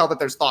you can tell that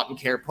there's thought and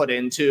care put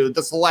into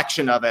the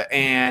selection of it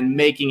and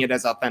making it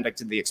as authentic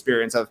to the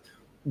experience of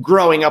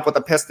growing up with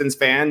a Pistons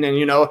fan and,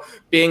 you know,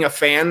 being a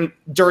fan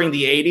during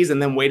the 80s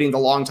and then waiting the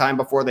long time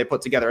before they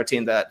put together a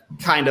team that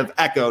kind of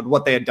echoed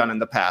what they had done in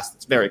the past.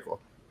 It's very cool.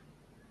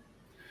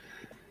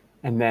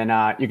 And then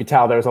you could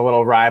tell there was a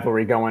little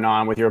rivalry going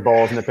on with your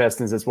Bulls and the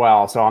Pistons as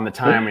well. So on the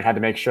time, we had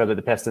to make sure that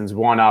the Pistons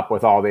won up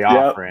with all the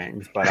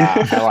offerings. But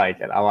I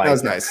like it. I like it. That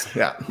was nice.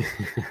 Yeah.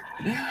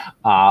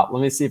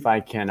 Let me see if I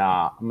can.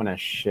 I'm going to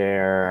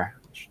share.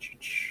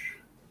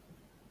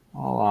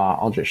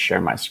 I'll just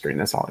share my screen.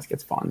 This always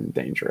gets fun and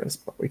dangerous,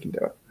 but we can do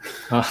it.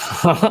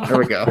 There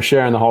we go. We're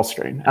sharing the whole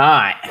screen. All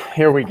right,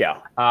 here we go.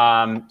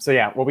 So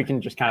yeah, what we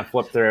can just kind of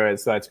flip through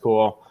is that's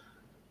cool.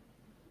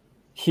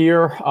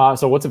 Here,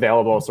 so what's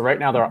available? So right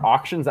now there are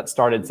auctions that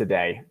started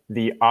today.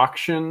 The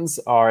auctions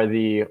are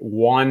the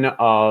one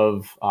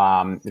of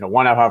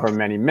however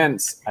many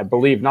mints. I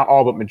believe not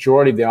all, but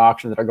majority of the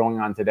auctions that are going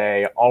on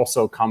today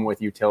also come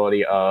with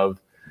utility of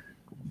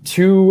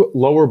 2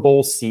 lower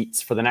bowl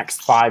seats for the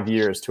next 5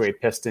 years to a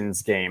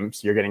Pistons game.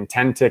 So you're getting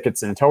 10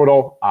 tickets in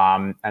total.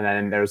 And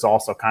then there's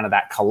also kind of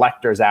that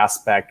collector's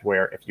aspect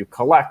where if you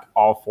collect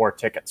all 4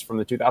 tickets from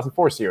the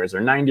 2004 series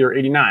or 90 or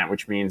 89,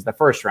 which means the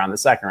first round, the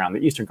second round,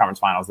 the Eastern Conference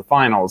Finals, the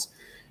finals,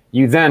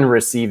 you then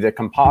receive the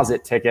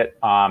composite ticket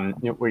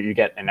where you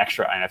get an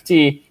extra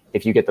NFT.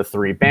 If you get the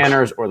 3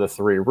 banners or the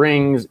 3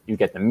 rings, you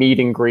get the meet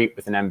and greet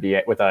with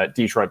a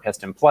Detroit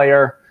Piston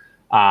player.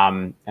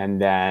 And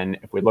then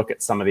if we look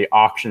at some of the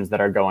auctions that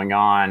are going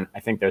on,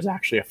 I think there's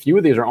actually a few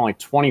of these are only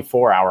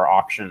 24-hour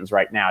auctions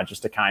right now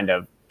just to kind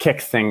of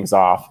kick things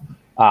off.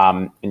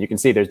 And you can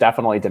see there's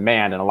definitely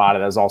demand, and a lot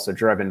of that is also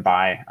driven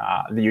by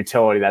the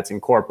utility that's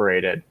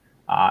incorporated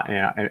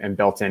and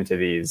built into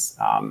these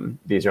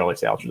early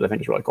sales, which I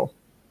think is really cool.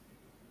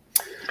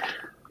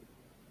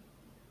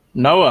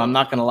 Noah, I'm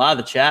not going to lie,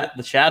 the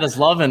chat is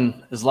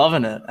loving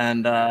it,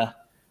 and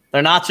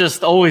they're not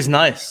just always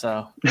nice.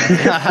 So if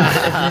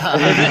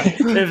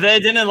they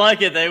didn't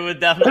like it, they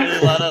would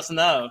definitely let us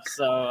know.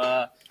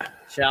 So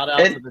shout out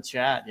to the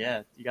chat.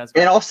 Yeah, you guys.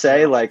 And I'll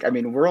say, like, I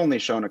mean, we're only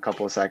showing a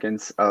couple of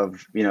seconds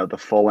of, you know, the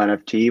full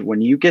NFT. When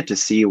you get to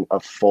see a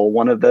full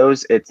one of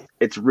those,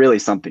 it's really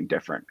something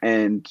different.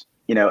 And,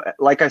 you know,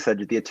 like I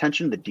said, the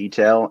attention to the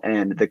detail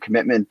and the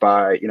commitment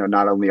by, you know,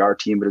 not only our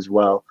team, but as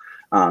well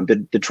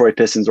the Detroit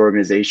Pistons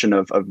organization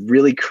of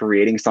really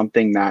creating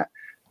something that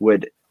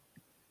would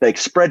like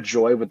spread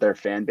joy with their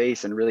fan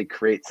base and really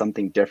create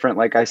something different.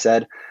 Like I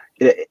said,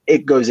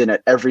 it goes in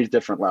at every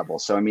different level.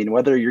 So, I mean,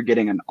 whether you're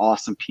getting an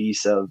awesome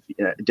piece of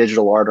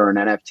digital art or an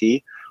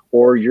NFT,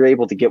 or you're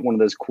able to get one of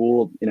those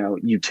cool, you know,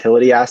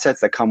 utility assets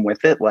that come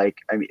with it. Like,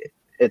 I mean,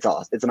 it's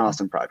awesome. It's an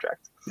awesome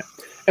project. Yeah.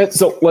 And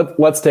so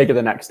let's take it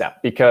the next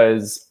step,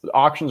 because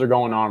auctions are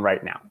going on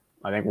right now.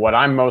 I think what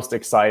I'm most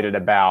excited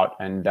about,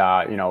 and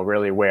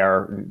really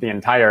where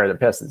the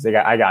Pistons,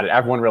 I got it.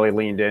 Everyone really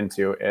leaned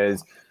into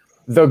is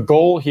the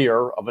goal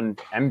here of an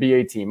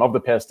NBA team of the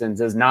Pistons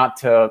is not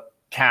to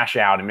cash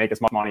out and make as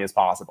much money as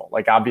possible.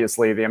 Like,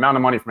 obviously, the amount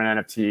of money from an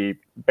NFT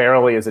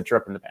barely is a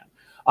drip in the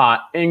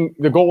pan. And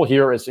the goal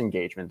here is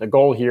engagement. The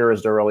goal here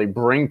is to really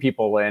bring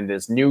people in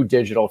this new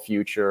digital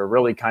future,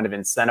 really kind of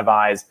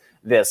incentivize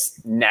this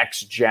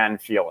next gen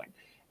feeling.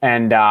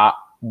 And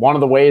one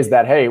of the ways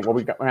that, what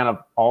we kind of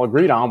all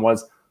agreed on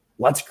was,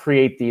 let's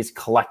create these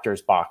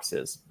collector's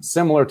boxes,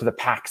 similar to the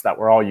packs that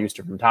we're all used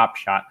to from Top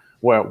Shot,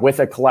 where with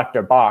a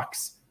collector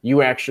box,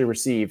 you actually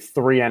receive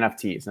 3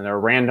 NFTs, and they're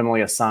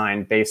randomly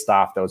assigned based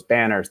off those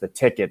banners, the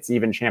tickets,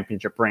 even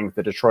championship rings,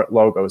 the Detroit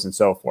logos, and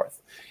so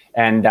forth.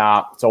 And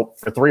so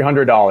for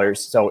 $300,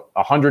 so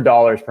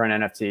 $100 per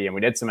an NFT, and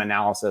we did some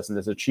analysis, and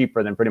this is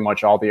cheaper than pretty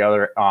much all the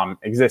other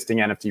existing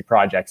NFT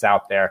projects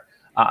out there.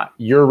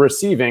 You're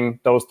receiving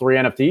those 3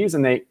 NFTs,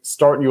 and they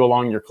start you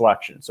along your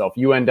collection. So if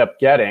you end up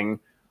getting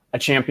a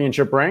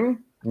championship ring,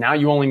 Now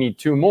you only need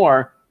 2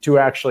 more to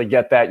actually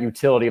get that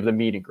utility of the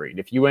meet and greet.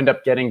 If you end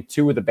up getting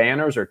 2 of the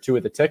banners or 2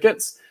 of the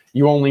tickets,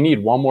 you only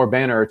need 1 more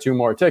banner or 2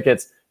 more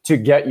tickets to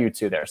get you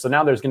to there. So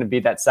now there's going to be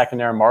that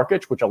secondary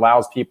market, which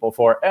allows people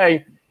for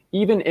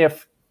even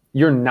if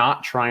you're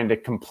not trying to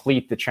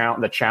complete the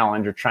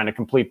challenge or trying to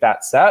complete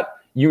that set,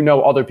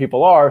 other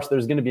people are. So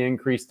there's going to be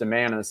increased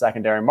demand in the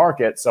secondary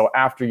market. So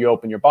after you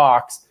open your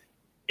box,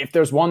 if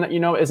there's one that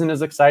isn't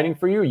as exciting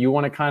for you, you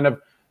want to kind of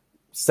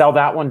sell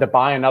that one to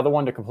buy another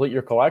one to complete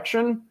your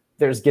collection.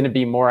 There's going to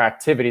be more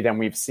activity than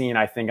we've seen,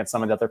 I think, in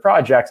some of the other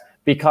projects,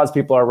 because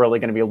people are really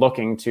going to be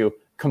looking to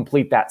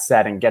complete that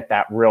set and get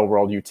that real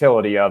world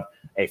utility of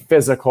a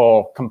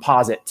physical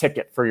composite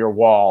ticket for your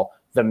wall,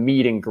 the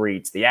meet and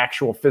greets, the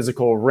actual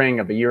physical ring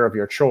of the year of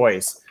your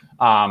choice.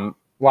 A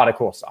lot of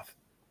cool stuff.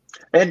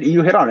 And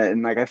you hit on it.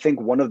 And I think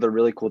one of the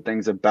really cool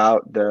things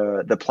about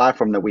the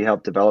platform that we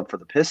helped develop for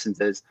the Pistons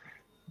is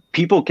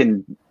people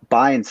can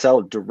buy and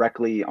sell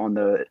directly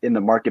in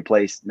the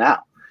marketplace now.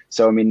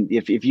 So,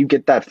 if you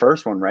get that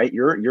first one right,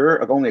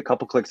 you're only a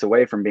couple clicks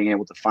away from being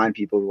able to find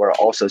people who are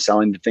also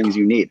selling the things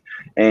you need.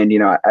 And,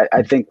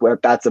 I think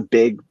that's a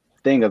big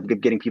thing of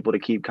getting people to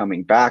keep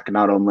coming back,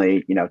 not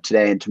only,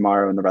 today and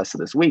tomorrow and the rest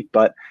of this week,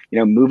 but,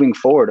 moving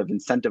forward, of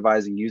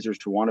incentivizing users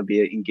to want to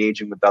be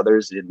engaging with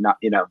others, and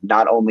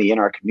not only in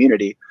our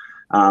community,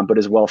 but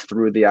as well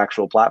through the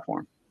actual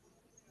platform.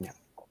 Yeah,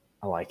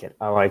 I like it.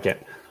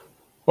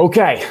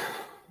 Okay.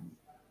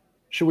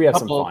 Should we have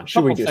some fun?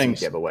 Should we do some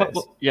giveaways?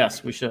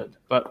 Yes, we should.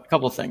 But a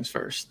couple of things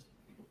first.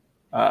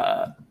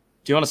 Do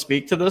you want to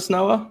speak to this,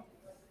 Noah?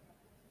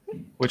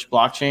 Which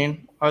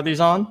blockchain are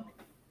these on?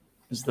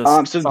 Is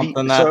this something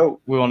that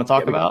we want to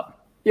talk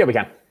about? Yeah, we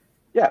can.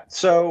 Yeah.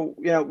 So,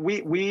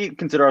 we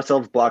consider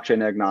ourselves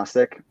blockchain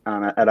agnostic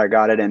at I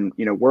Got It. And,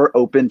 we're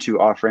open to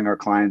offering our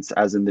clients,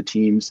 as in the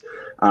teams,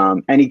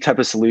 any type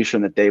of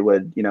solution that they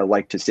would,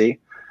 like to see.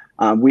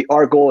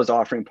 Our goal is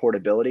offering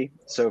portability.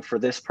 So for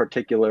this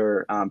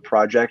particular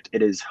project,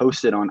 it is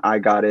hosted on I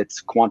Got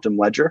It's Quantum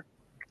Ledger.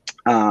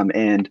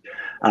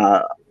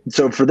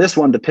 So for this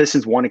one, the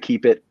Pistons want to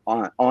keep it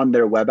on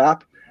their web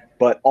app.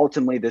 But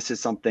ultimately, this is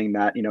something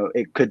that,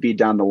 it could be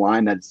down the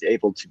line that's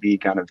able to be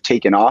kind of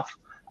taken off.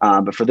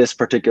 But for this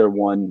particular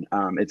one,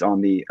 it's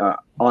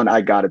on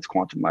I Got It's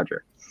Quantum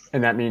Ledger.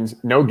 And that means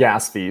no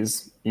gas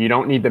fees. You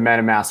don't need the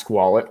MetaMask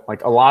wallet.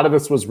 A lot of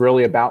this was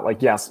really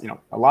about yes,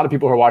 a lot of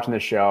people who are watching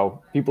this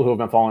show, people who have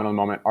been following on the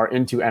moment, are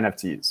into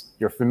NFTs.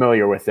 You're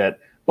familiar with it.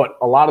 But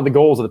a lot of the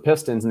goals of the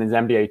Pistons and these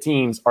NBA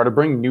teams are to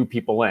bring new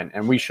people in.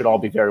 And we should all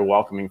be very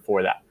welcoming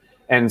for that.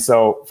 And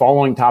so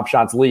following Top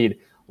Shot's lead,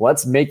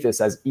 let's make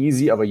this as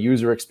easy of a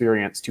user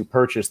experience to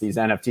purchase these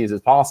NFTs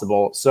as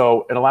possible.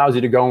 So it allows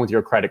you to go in with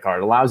your credit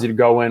card. It allows you to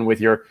go in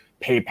with your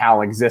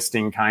PayPal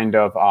existing kind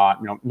of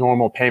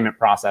normal payment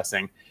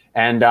processing.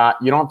 And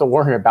you don't have to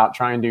worry about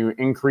trying to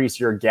increase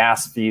your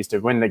gas fees to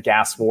win the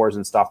gas wars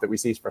and stuff that we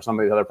see for some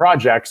of these other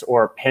projects,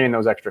 or paying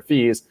those extra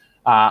fees.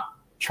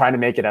 Try to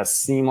make it as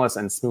seamless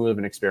and smooth of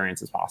an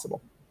experience as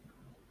possible.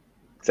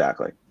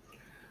 Exactly.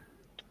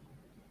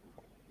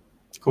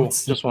 Cool.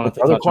 Just wanted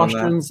to other touch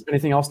questions.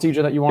 Anything else,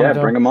 TJ, that you wanted to?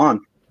 Bring them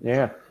on.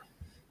 Yeah.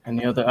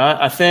 Any other?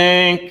 I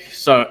think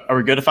so. Are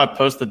we good if I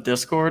post the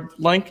Discord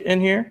link in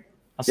here?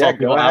 I saw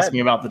people asking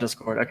about the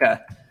Discord. Okay.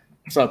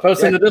 So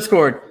posting the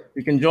Discord,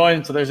 you can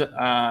join. So there's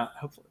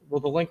hopefully, will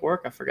the link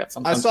work? I forget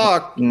something. I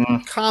saw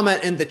a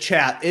comment in the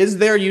chat. Is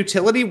there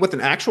utility with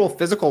an actual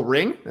physical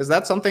ring? Is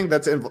that something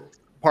that's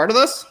part of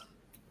this?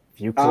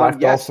 If you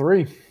collect all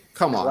 3.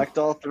 Come on. Collect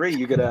all 3.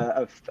 You get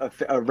a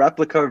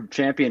replica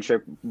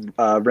championship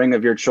ring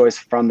of your choice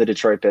from the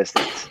Detroit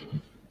Pistons.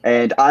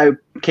 And I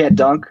can't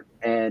dunk,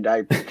 and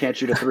I can't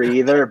shoot a 3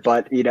 either,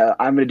 but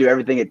I'm going to do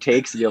everything it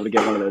takes to be able to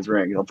get one of those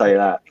rings. I'll tell you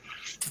that.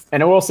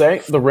 And I will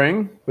say the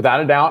ring, without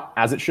a doubt,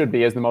 as it should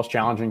be, is the most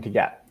challenging to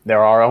get.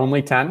 There are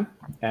only 10.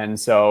 And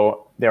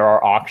so there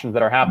are auctions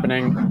that are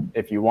happening.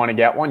 If you want to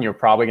get one, you're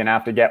probably going to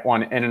have to get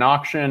one in an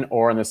auction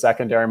or in the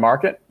secondary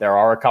market. There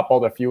are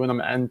a few of them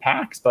in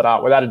packs,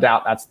 but without a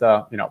doubt, that's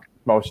the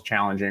most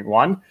challenging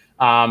one.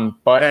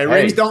 But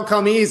rings don't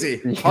come easy.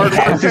 Hard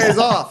work pays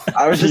off.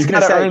 I was just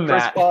going to say,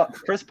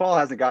 Chris Paul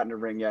hasn't gotten a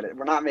ring yet.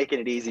 We're not making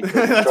it easy.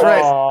 That's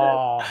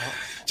right.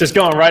 Just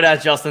going right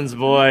at Justin's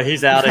boy.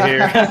 He's out of here.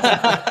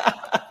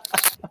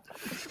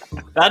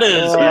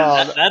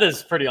 That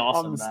is pretty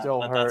awesome.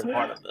 That's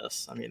part of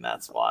this.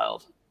 That's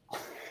wild.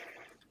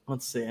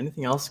 Let's see.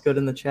 Anything else good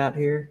in the chat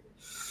here?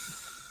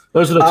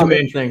 Those are the 2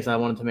 main things I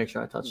wanted to make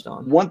sure I touched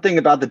on. One thing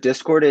about the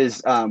Discord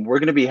is we're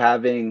going to be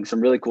having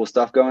some really cool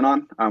stuff going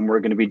on.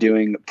 We're going to be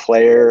doing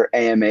player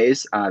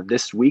AMAs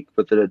this week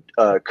with the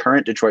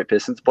current Detroit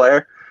Pistons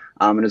player.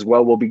 And as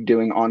well, we'll be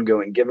doing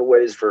ongoing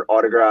giveaways for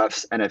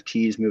autographs,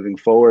 NFTs moving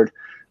forward.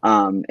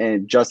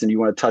 And Justin, you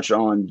want to touch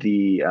on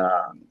the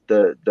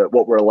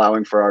what we're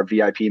allowing for our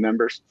VIP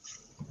members?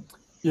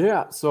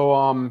 Yeah. So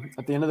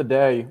at the end of the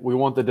day, we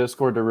want the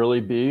Discord to really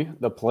be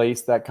the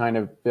place that kind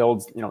of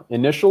builds,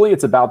 initially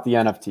it's about the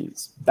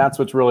NFTs. That's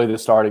what's really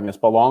starting this.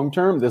 But long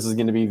term, this is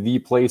going to be the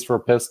place for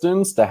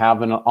Pistons to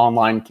have an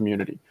online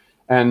community.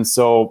 And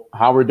so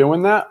how we're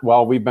doing that?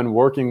 Well, we've been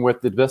working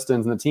with the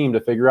Pistons and the team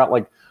to figure out,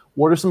 like,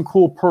 what are some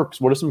cool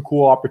perks? What are some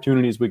cool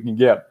opportunities we can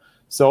give?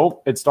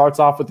 So it starts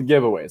off with the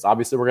giveaways.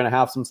 Obviously, we're going to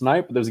have some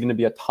tonight, but there's going to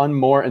be a ton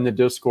more in the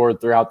Discord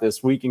throughout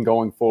this week and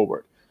going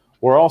forward.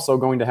 We're also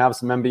going to have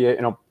some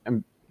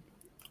NBA,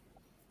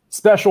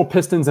 special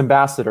Pistons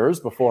ambassadors,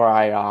 before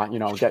I,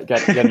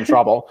 get in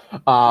trouble,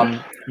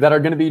 that are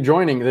going to be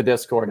joining the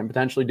Discord and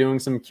potentially doing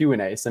some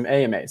Q&A, some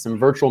AMA, some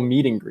virtual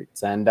meet and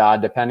greets. And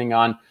depending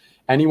on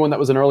anyone that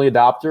was an early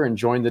adopter and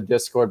joined the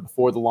Discord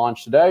before the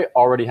launch today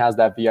already has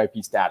that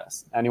VIP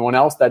status. Anyone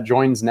else that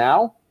joins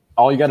now,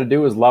 all you got to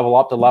do is level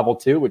up to level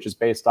 2, which is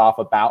based off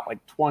about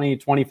like 20,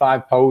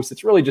 25 posts.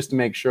 It's really just to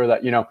make sure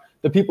that,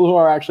 the people who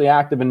are actually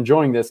active and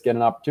enjoying this get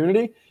an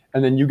opportunity.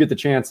 And then you get the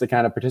chance to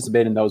kind of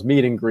participate in those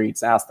meet and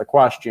greets, ask the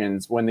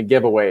questions, win the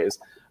giveaways.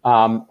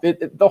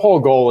 The whole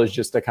goal is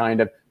just to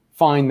kind of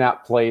find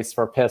that place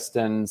for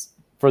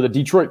the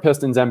Detroit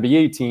Pistons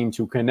NBA team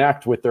to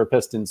connect with their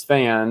Pistons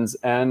fans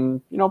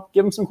and,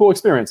 give them some cool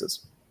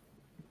experiences.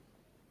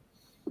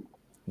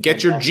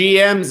 Get your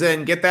GMs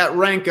in, get that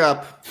rank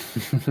up.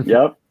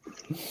 Yep.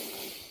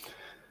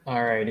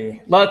 All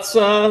righty. Let's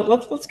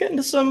get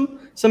into some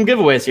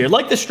giveaways here.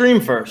 Like the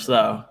stream first,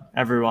 though,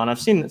 everyone. I've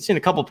seen a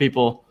couple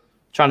people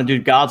trying to do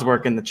God's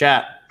work in the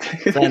chat,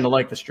 trying to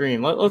like the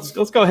stream. Let's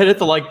go ahead and hit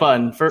the like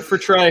button for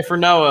Trey, for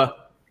Noah.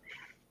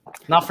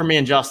 Not for me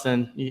and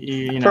Justin.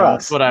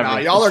 Whatever. No,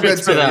 y'all are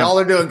good too. Y'all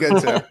are doing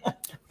good too.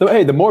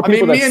 Hey, the more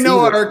people me and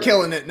Noah are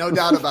killing it, no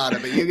doubt about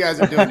it. But you guys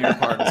are doing your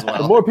part as well.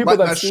 The more people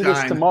that see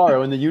this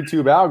tomorrow in the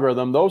YouTube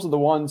algorithm, those are the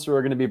ones who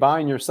are going to be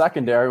buying your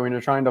secondary when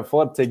you're trying to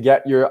flip to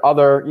get your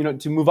other,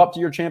 to move up to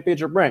your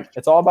championship rank.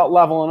 It's all about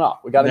leveling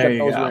up. We got to get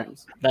those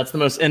rings. That's the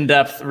most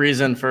in-depth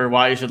reason for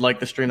why you should like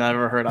the stream I've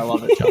ever heard. I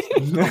love it,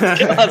 Justin.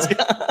 Let's go.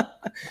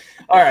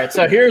 All right,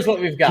 so here's what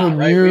we've got.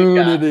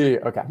 Community.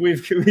 Right?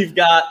 We've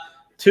got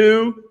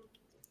 2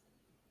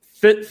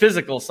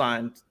 physical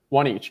signed.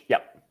 1 each.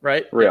 Yep.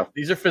 Right? Real.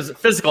 These are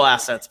physical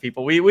assets,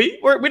 people. We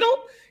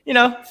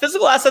don't,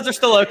 physical assets are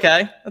still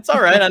okay. That's all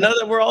right. I know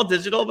that we're all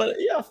digital, but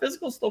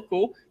physical's still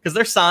cool because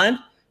they're signed.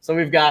 So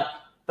we've got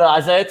the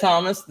Isaiah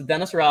Thomas, the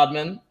Dennis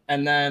Rodman,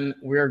 and then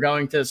we're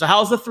going to. So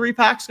how's the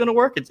 3-packs going to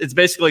work? It's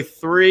basically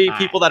 3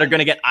 people that are going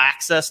to get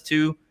access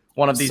to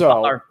one of these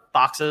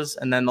boxes,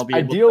 and then they'll be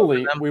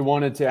ideally. We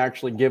wanted to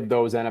actually give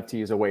those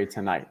NFTs away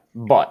tonight,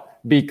 but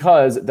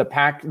because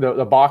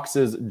the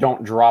boxes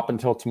don't drop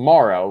until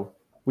tomorrow,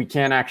 we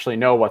can't actually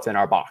know what's in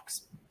our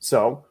box.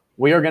 So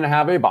we are going to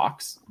have a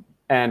box.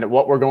 And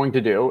what we're going to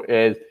do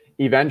is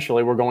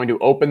eventually we're going to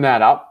open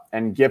that up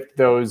and gift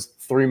those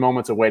 3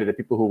 moments away to the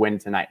people who win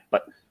tonight.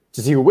 But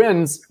to see who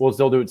wins, we'll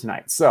still do it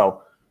tonight.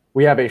 So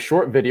we have a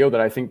short video that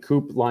I think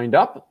Coop lined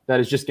up that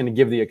is just going to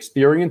give the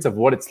experience of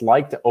what it's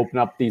like to open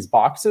up these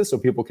boxes so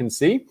people can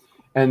see.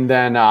 And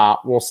then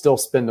we'll still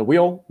spin the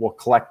wheel. We'll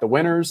collect the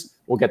winners.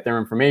 We'll get their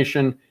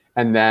information.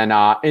 And then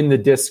in the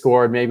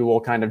Discord, maybe we'll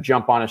kind of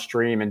jump on a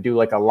stream and do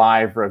like a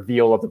live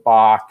reveal of the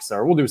box,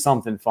 or we'll do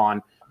something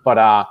fun.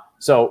 But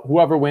so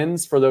whoever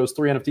wins for those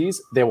 3 NFTs,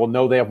 they will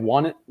know they have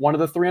won one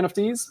of the 3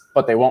 NFTs,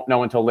 but they won't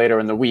know until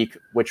later in the week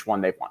which one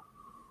they've won.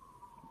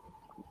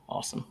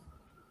 Awesome.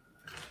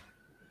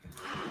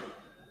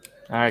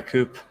 All right,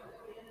 Coop.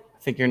 I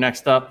think you're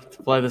next up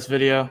to play this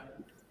video.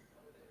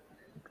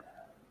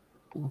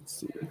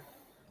 Let's see.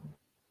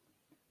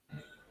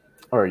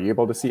 Or are you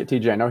able to see it,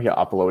 TJ? I know he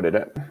uploaded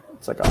it.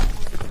 It's like a...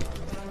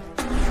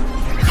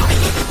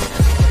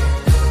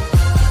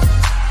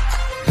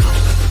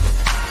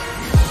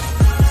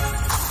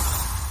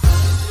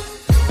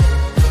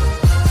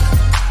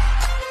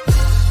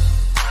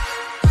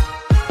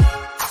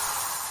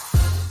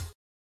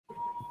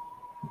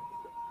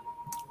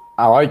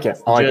 I like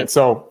it.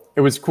 So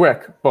it was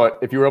quick, but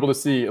if you were able to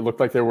see, it looked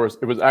like it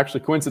was actually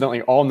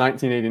coincidentally all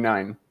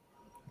 1989.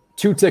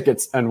 2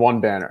 tickets and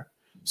 1 banner.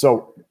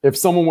 So if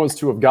someone was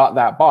to have got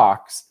that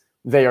box,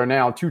 they are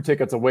now 2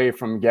 tickets away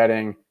from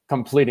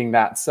completing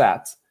that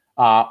set.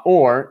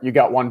 Or you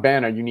got 1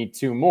 banner, you need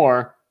 2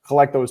 more,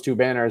 collect those 2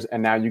 banners,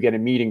 and now you get a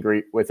meet and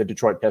greet with a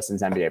Detroit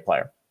Pistons NBA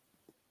player.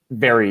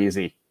 Very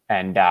easy.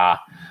 And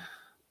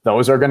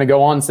those are going to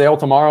go on sale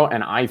tomorrow,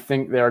 and I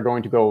think they're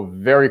going to go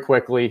very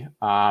quickly.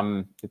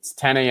 It's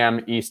 10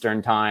 a.m.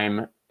 Eastern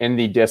time in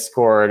the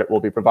Discord. We'll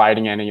be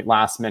providing any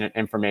last-minute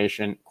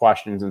information,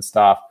 questions, and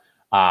stuff.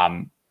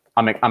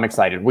 I'm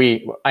excited.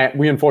 We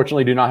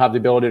unfortunately do not have the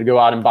ability to go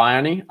out and buy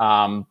any,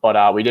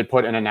 but we did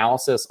put an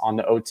analysis on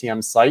the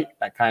OTM site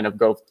that kind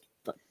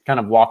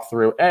of walk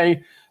through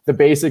the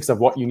basics of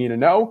what you need to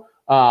know,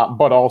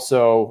 but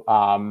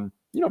also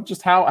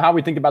just how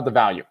we think about the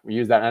value. We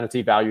use that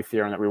NFT value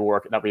theorem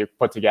that we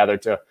put together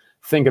to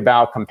think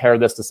about, compare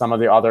this to some of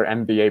the other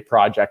NBA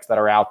projects that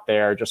are out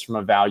there, just from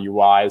a value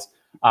wise.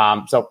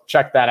 So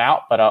check that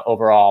out. But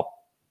overall,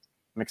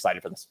 I'm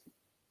excited for this.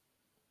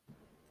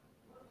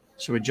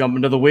 Should we jump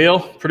into the wheel?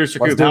 Producer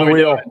Coop, how are we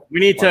doing? We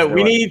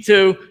need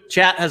to.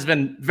 Chat has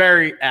been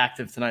very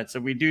active tonight, so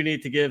we do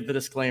need to give the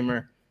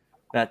disclaimer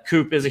that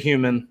Coop is a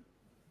human.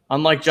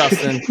 Unlike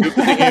Justin, Coop is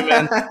a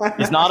human.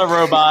 He's not a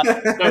robot.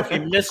 So if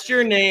you missed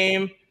your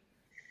name,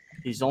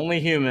 he's only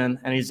human,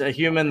 and he's a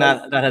human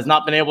that has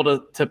not been able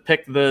to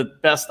pick the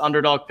best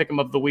underdog pick 'em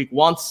of the week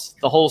once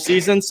the whole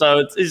season.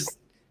 So that's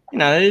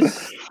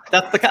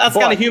the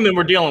kind of human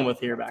we're dealing with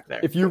here back there.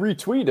 If you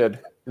retweeted,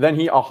 then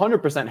he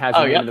 100% has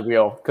your name in the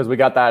wheel because we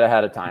got that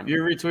ahead of time.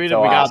 You retweeted,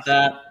 so we got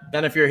that.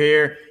 Then if you're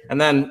here,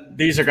 and then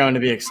these are going to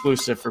be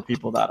exclusive for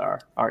people that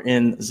are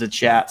in the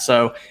chat.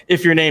 So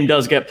if your name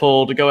does get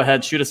pulled, go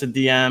ahead, shoot us a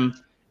DM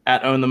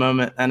at Own the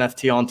Moment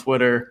NFT on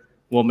Twitter.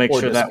 We'll make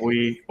sure that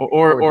we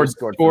or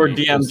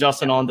DM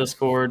Justin on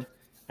Discord,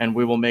 and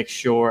we will make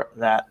sure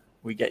that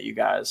we get you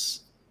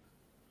guys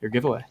your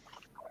giveaway.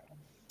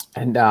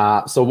 And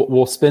so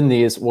we'll spin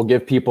these. We'll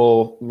give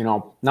people,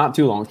 not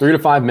too long, 3 to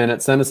 5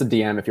 minutes. Send us a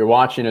DM. If you're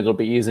watching, it'll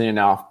be easy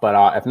enough.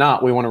 But if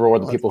not, we want to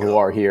reward the people who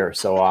are here.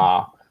 So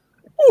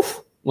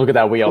look at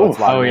that wheel.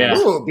 Ooh, yeah.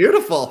 Ooh,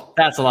 beautiful.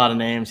 That's a lot of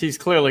names. He's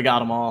clearly got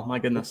them all. My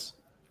goodness.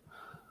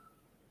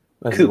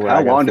 Coop,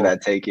 how long did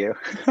that take you?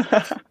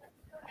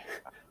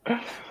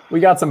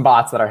 We got some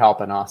bots that are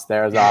helping us.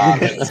 There's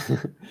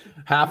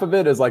half of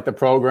it is like the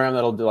program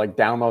that'll do like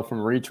download from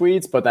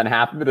retweets, but then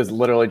half of it is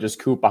literally just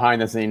Coop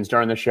behind the scenes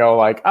during the show.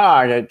 Like,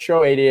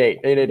 show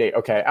 888.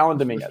 Okay, Alan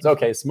Dominguez.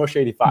 Okay, Smush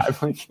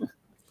 85.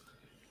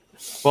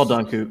 Well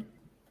done, Coop.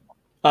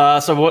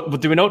 So what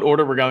do we know what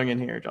order we're going in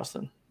here,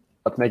 Justin?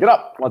 Let's make it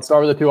up. Let's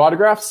start with the 2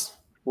 autographs.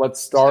 Let's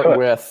start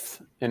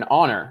with, in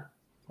honor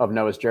of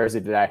Noah's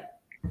jersey today,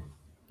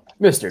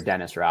 Mr.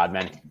 Dennis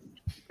Rodman.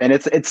 And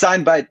it's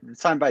signed by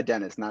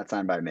Dennis, not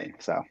signed by me.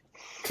 So,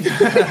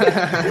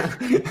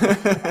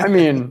 I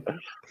mean,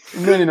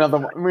 we need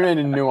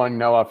a new one,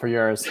 Noah, for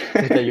yours.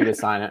 To get you to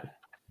sign it.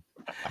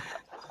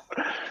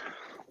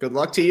 Good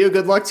luck to you.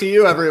 Good luck to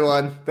you,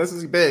 everyone. This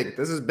is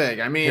big.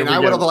 I mean, I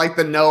would have liked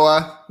the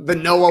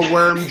Noah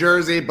Worm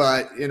jersey,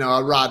 but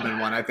a Rodman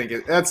one. I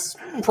think that's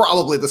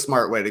probably the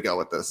smart way to go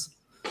with this.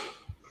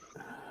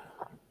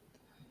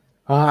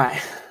 All right,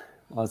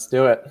 let's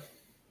do it.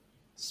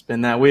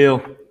 Spin that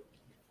wheel.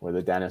 With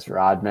a Dennis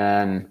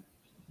Rodman.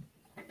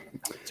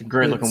 It's a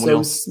great looking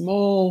wheel. So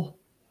small.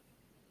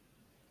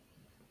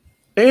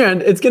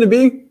 And it's going to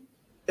be,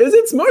 is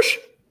it Smush?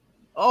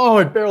 Oh,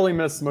 it barely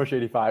missed Smush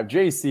 85.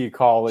 JC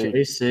Cawley.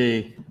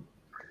 JC.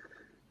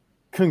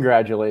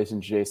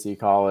 Congratulations, JC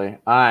Cawley.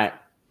 All right.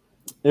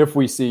 If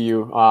we see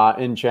you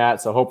in chat,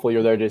 so hopefully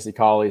you're there, JC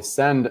Cawley,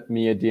 send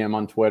me a DM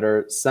on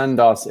Twitter. Send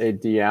us a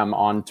DM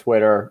on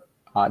Twitter,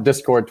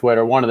 Discord,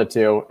 Twitter, one of the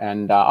two.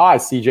 And I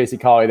see JC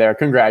Cawley there.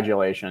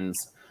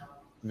 Congratulations.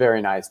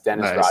 Very nice.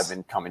 Dennis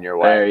Rodman coming your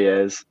way. There he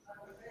is.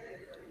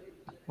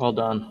 Well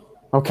done.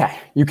 Okay.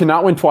 You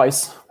cannot win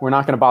twice. We're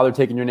not going to bother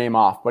taking your name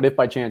off. But if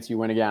by chance you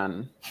win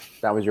again,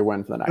 that was your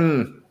win for the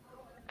night.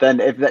 Then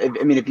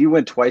if you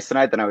win twice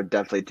tonight, then I would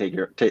definitely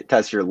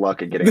test your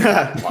luck at getting it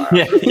tomorrow.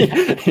 Yeah.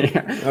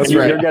 That's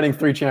right. You're getting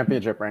 3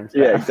 championship rings.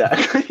 Yeah,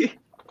 exactly.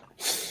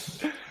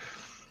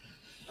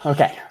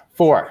 Okay.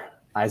 4,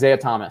 Isaiah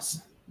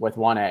Thomas with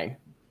 1A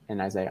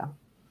in Isaiah.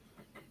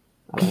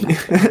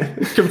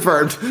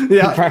 Confirmed.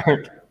 Yeah.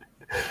 Confirmed.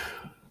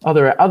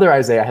 Other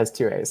Isaiah has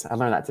 2 A's. I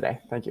learned that today.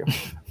 Thank you.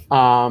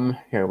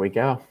 Here we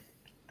go.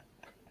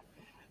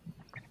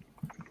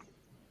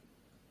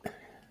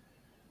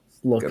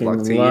 Good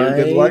luck to you.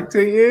 Good luck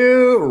to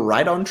you.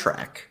 Right on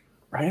track.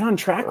 Right on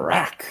track.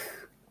 Rack.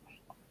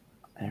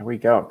 There we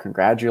go.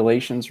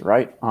 Congratulations.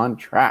 Right on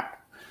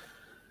track.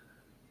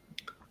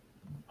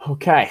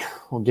 Okay.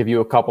 We'll give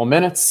you a couple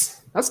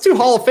minutes. That's 2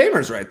 Hall of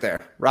Famers right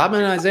there.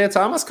 Rodman and Isaiah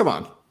Thomas. Come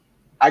on.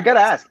 I got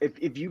to ask,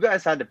 if you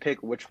guys had to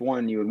pick which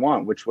one you would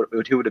want, who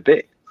would it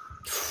be?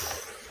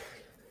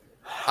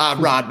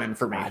 Rodman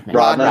for me.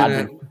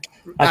 Rodman.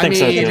 I think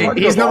so too.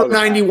 He's number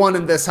 91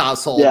 in this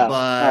household,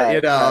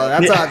 but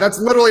that's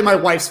literally my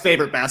wife's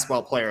favorite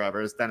basketball player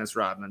ever is Dennis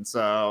Rodman.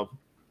 So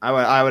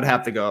I would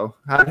have to go.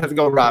 I'd have to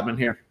go Rodman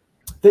here.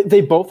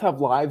 They both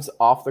have lives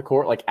off the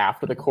court, like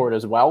after the court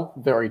as well.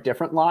 Very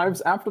different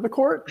lives after the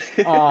court,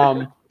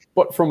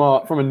 but from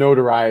a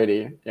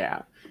notoriety,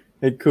 yeah.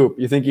 Hey, Coop,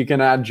 you think you can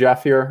add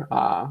Jeff here?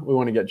 We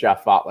want to get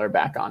Jeff Butler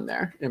back on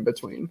there in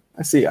between.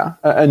 I see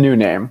a new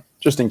name,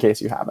 just in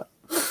case you have it.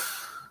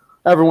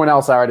 Everyone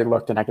else I already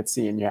looked and I could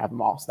see, and you have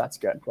them all, so that's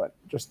good. But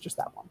just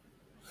that one.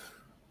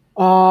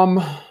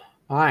 All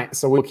right,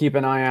 so we'll keep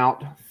an eye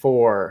out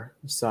for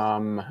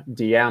some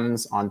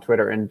DMs on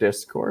Twitter and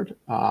Discord.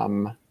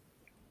 And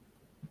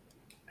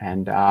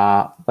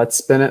let's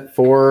spin it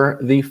for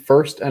the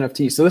first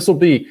NFT. So this will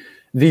be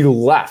the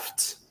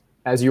left.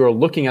 As you are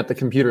looking at the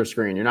computer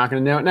screen, you're not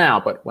going to know it now,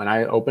 but when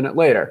I open it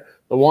later,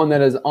 the one that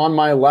is on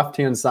my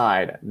left-hand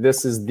side,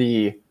 this is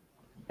the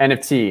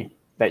NFT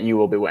that you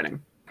will be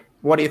winning.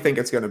 What do you think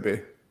it's going to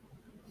be?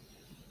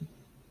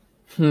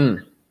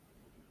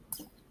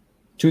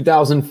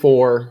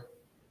 2004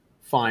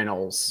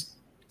 finals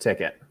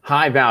ticket.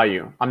 High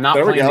value. I'm not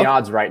playing the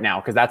odds right now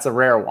because that's a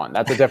rare one.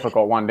 That's a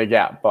difficult one to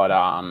get, but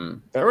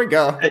there we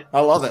go. I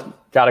love it.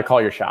 Got to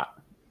call your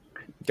shot.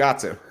 Got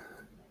to.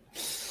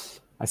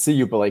 I see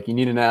you, Blake. You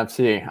need an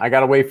NFT. I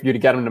got to wait for you to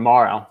get them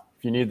tomorrow.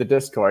 If you need the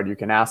Discord, you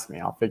can ask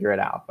me. I'll figure it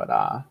out.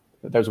 But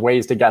there's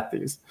ways to get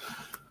these.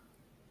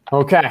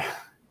 Okay.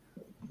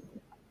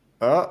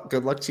 Oh,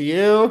 good luck to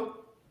you.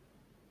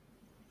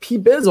 P.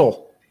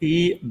 Bizzle.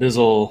 P.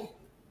 Bizzle.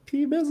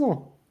 P.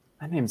 Bizzle.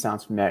 That name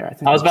sounds familiar. I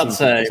think I was about to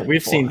say,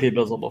 we've seen P.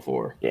 Bizzle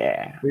before.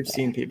 Yeah. We've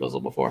seen P.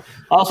 Bizzle before.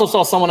 I also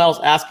saw someone else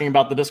asking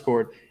about the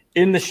Discord.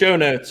 In the show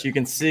notes, you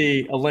can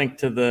see a link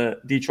to the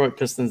Detroit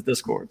Pistons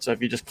Discord. So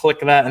if you just click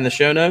that in the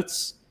show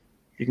notes,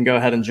 you can go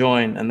ahead and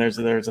join. And there's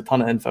a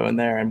ton of info in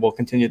there, and will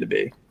continue to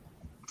be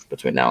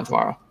between now and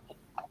tomorrow.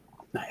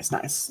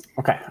 Nice.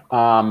 Okay.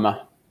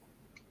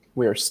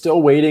 We are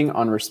still waiting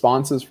on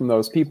responses from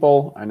those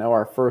people. I know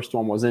our first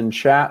one was in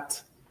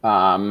chat.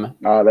 There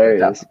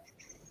he is.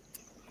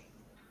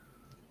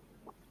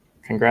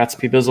 Congrats,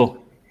 P. Bizzle.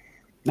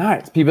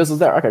 Nice. P. Bizzle's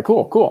there. Okay,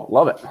 cool.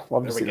 Love it.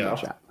 Love to see you in the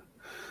chat.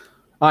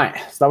 All right.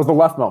 So that was the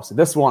leftmost.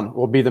 This one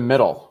will be the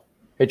middle.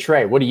 Hey,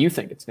 Trey, what do you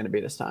think it's going to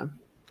be this time?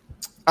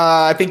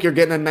 I think you're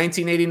getting a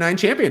 1989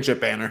 championship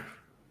banner.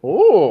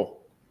 Ooh.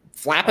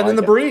 Flapping in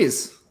the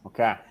breeze.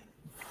 Okay.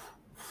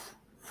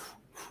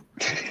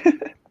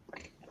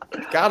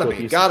 Gotta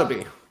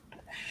be.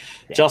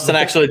 Justin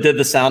actually did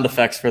the sound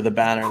effects for the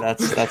banner.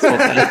 That's what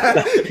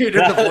you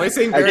did the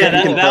voicing.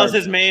 That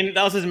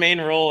was his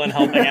main role in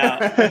helping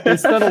out. They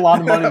spent a lot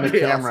of money on the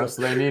camera,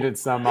 so they needed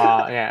some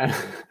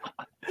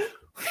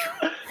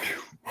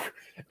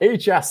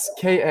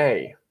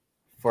HSKA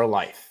for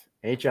life.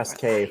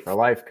 HSK for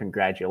life.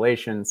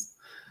 Congratulations.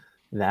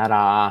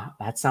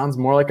 That sounds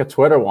more like a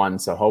Twitter one.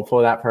 So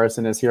hopefully that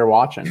person is here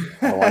watching.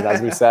 Otherwise,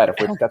 as we said, if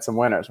we don't get some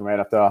winners, we might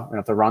have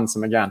to run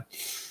some again.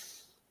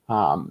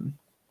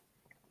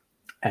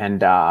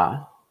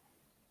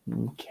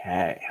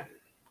 Okay.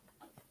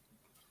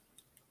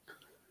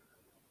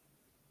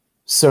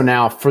 So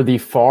now for the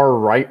far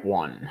right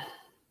one,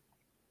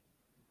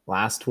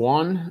 last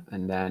one,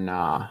 and then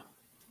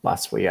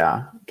last we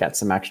get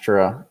some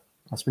extra,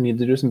 unless we need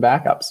to do some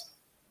backups.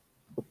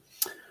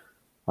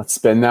 Let's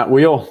spin that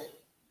wheel.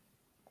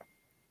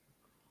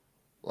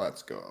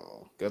 Let's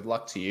go. Good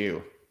luck to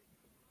you.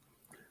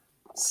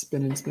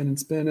 Spinning.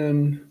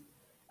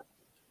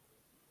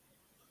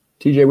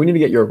 TJ, we need to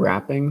get your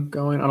rapping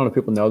going. I don't know if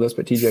people know this,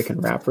 but TJ can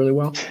rap really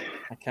well.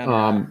 I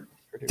can.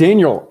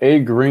 Daniel A.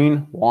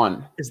 Green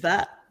 1. Is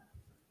that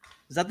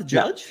the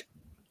judge?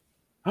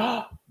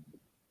 Yeah.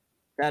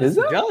 That is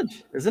the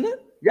judge, isn't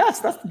it?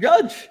 Yes, that's the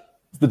judge.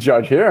 It's the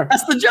judge here.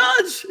 That's the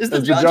judge. Is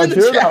the judge in the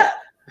here, chat?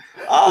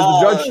 Oh,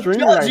 the judge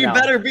streaming Judge, right you now.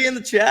 better be in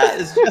the chat.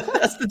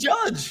 That's the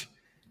judge.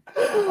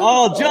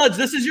 Oh, Judge,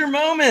 this is your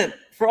moment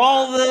for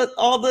all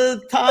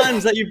the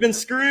times that you've been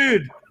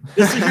screwed.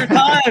 This is your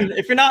time.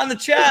 If you're not in the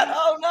chat,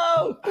 oh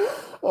no.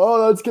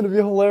 Oh, that's gonna be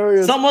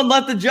hilarious. Someone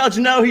let the judge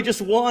know he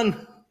just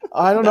won.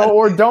 I don't know,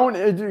 or don't.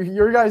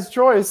 Your guys'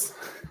 choice.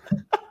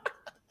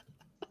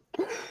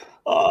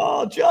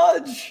 Oh,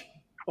 Judge.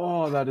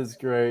 Oh, that is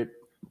great.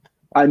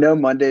 I know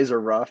Mondays are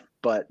rough,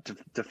 but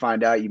to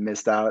find out you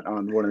missed out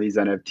on one of these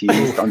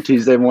NFTs on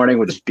Tuesday morning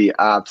would just be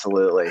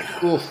absolutely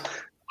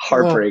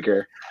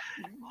heartbreaker.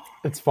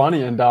 It's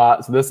funny, and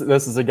so this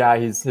is a guy.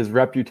 His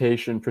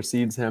reputation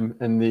precedes him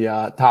in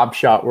the Top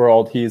Shot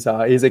world. He's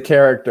a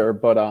character,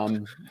 but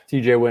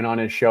TJ went on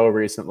his show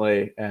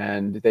recently,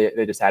 and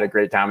they just had a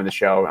great time in the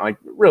show. Like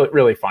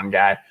really fun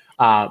guy,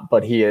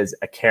 but he is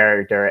a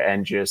character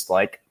and just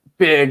like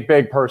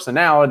big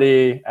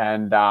personality,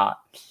 and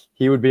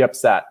he would be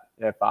upset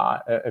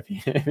if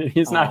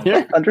he's not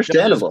here.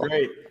 Understandable.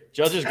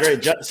 Judge is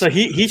great. So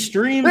he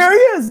streams. There he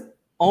is.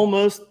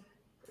 Almost.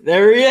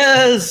 There he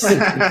is. He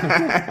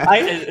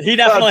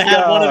definitely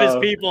had one of his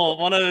people.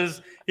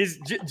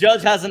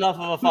 Judge has enough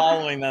of a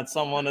following that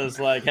someone is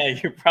like, hey,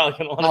 you're probably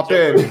going to want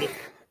to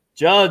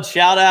Judge,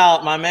 shout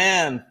out, my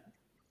man.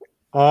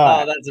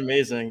 Oh, that's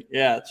amazing.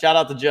 Yeah, shout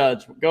out to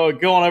Judge. Go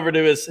on over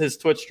to his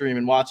Twitch stream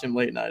and watch him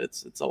late night.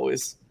 It's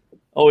always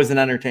an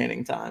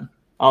entertaining time.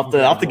 I'll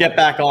have to get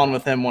back on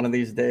with him one of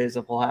these days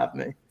if he'll have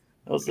me. It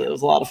was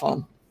a lot of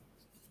fun.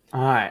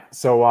 All right,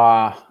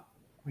 so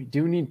we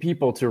do need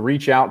people to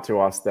reach out to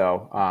us,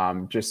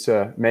 though, just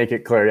to make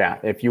it clear. Yeah,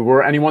 if you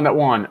were anyone that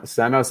won,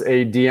 send us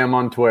a DM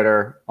on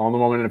Twitter, On the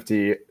Moment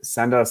NFT.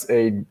 Send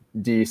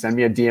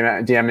me a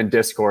DM in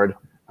Discord.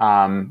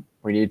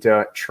 We need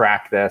to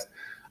track this.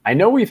 I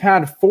know we've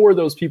had 4 of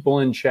those people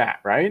in chat,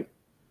 right?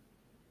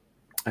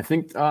 I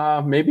think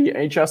maybe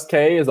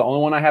HSK is the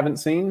only one I haven't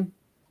seen.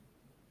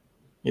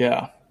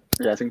 Yeah.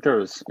 Yeah, I think there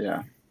was,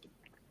 yeah.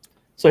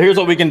 So here's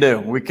what we can do.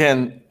 We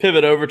can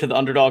pivot over to the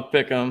Underdog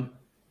Pick'em.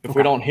 If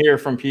we don't hear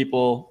from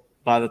people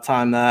by the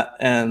time that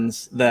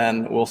ends,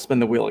 then we'll spin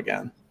the wheel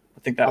again. I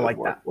think that would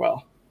work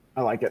well.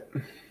 I like it.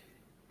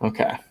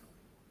 Okay.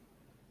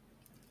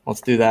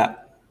 Let's do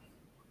that.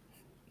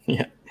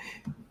 Yeah.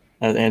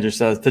 As Andrew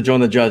says, to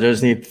join the judge, I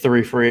just need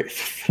 3 free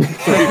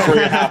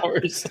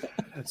hours.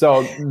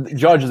 So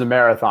Judge is a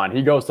marathon.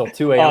 He goes till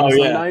 2 a.m. some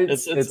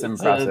nights. It's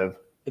impressive.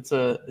 It's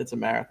a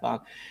marathon.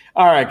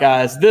 All right,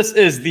 guys. This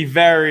is the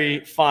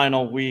very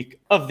final week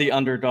of the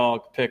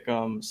Underdog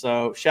Pick'em.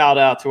 So shout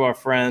out to our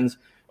friends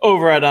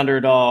over at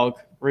Underdog.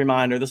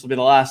 Reminder, this will be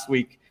the last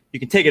week you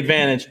can take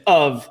advantage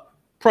of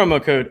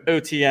promo code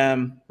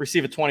OTM,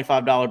 receive a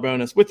 $25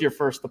 bonus with your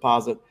first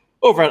deposit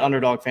over at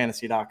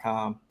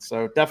underdogfantasy.com.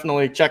 So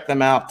definitely check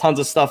them out. Tons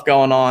of stuff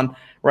going on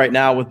right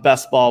now with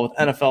best ball, with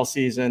NFL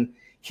season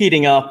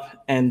heating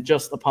up and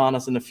just upon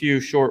us in a few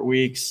short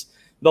weeks.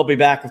 They'll be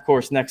back, of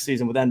course, next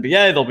season with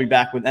NBA. They'll be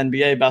back with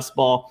NBA best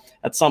ball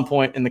at some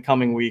point in the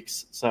coming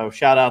weeks. So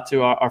shout out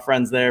to our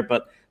friends there.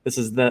 But this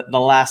is the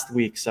last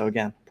week. So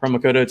again,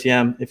 promo code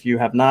OTM. If you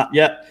have not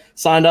yet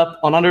signed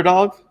up on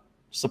Underdog,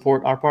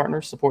 support our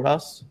partners, support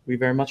us. We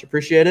very much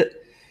appreciate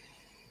it.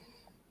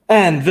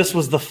 And this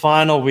was the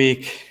final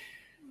week.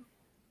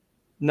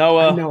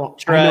 Noah,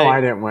 Trey, I know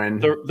I didn't win.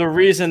 The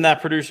reason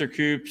that producer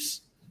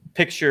Coop's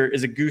picture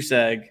is a goose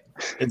egg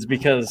is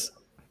because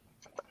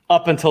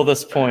up until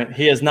this point,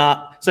 he has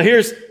not. So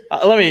here's,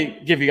 let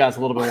me give you guys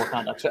a little bit more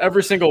context. So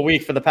every single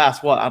week for the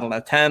past,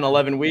 10,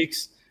 11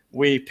 weeks,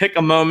 we pick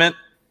a moment.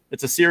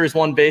 It's a Series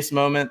 1 base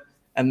moment.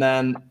 And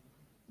then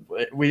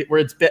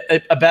it's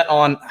a bet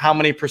on how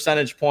many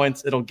percentage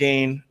points it'll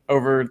gain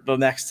over the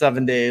next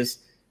 7 days.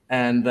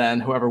 And then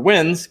whoever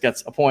wins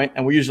gets a point.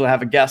 And we usually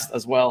have a guest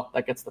as well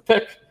that gets the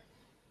pick.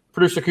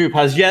 Producer Coop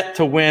has yet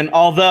to win.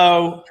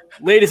 Although,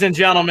 ladies and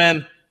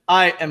gentlemen,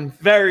 I am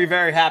very,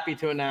 very happy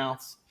to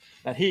announce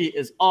that he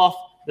is off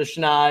the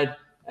schneid,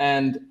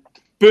 and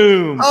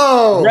boom,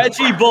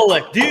 Reggie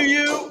Bullock. Do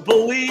you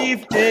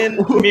believe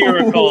in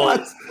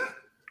miracles?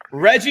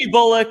 Reggie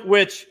Bullock,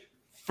 which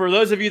for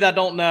those of you that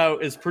don't know,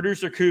 is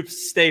Producer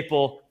Coop's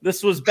staple.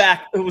 This was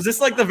back. Was this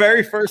like the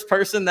very first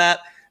person that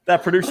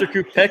Producer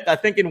Coop picked? I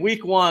think in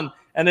week 1,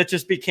 and it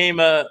just became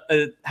a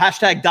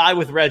hashtag die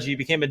with Reggie,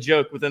 became a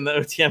joke within the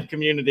OTM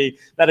community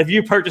that if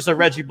you purchase a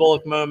Reggie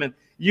Bullock moment,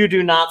 you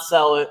do not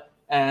sell it.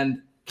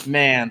 And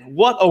man,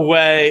 what a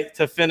way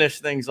to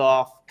finish things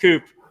off.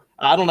 Coop,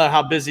 I don't know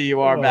how busy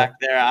you are back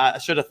there. I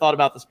should have thought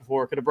about this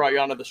before. Could have brought you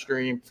onto the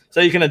stream so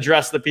you can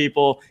address the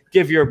people,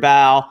 give your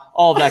bow,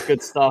 all that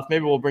good stuff.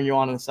 Maybe we'll bring you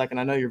on in a second.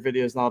 I know your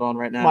video is not on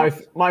right now.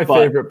 My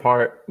favorite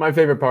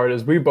part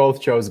is we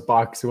both chose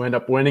Bucks, who end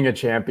up winning a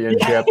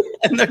championship.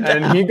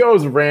 And he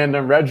goes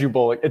random, Reggie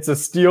Bullock. It's a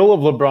steal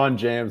of LeBron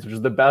James, which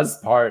is the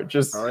best part.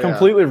 Just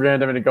completely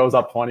random, and it goes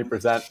up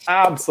 20%.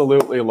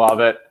 Absolutely love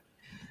it.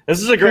 This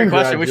is a great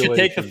question. We should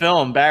take the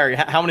film. Barry,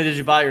 how many did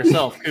you buy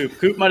yourself?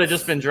 Coop might have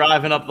just been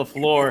driving up the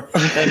floor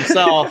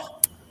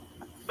himself.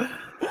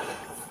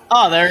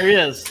 Oh, there he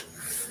is.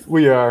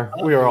 We are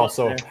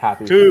also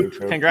happy. Coop,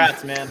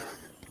 congrats, man.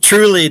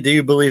 Truly, do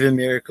you believe in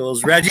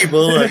miracles? Reggie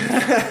Bullock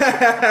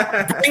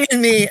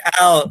bringing me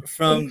out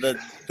from the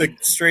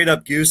straight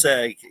up goose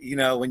egg. You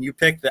know, when you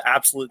pick the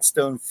absolute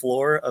stone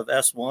floor of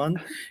S1,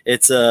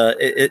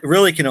 it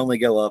really can only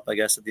go up, I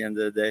guess, at the end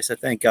of the day. So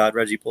thank God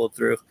Reggie pulled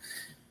through.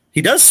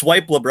 He does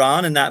swipe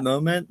LeBron in that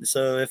moment.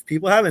 So if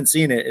people haven't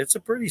seen it, it's a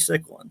pretty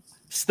sick one.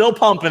 Still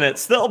pumping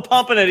it,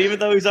 even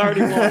though he's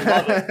already won.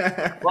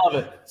 Love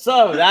it.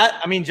 So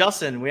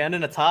Justin, we end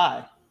in a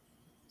tie.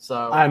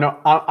 So I know.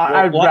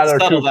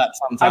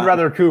 I'd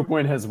rather Coop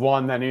win his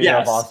one than either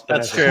of us.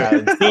 That's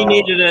true. He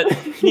needed it.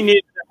 He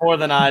needed it more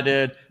than I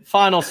did.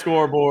 Final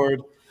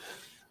scoreboard.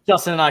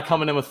 Justin and I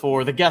coming in with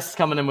 4. The guests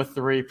coming in with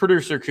 3.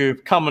 Producer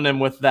Coop coming in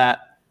with that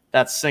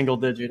single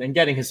digit and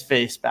getting his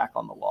face back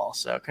on the wall.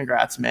 So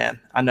congrats, man.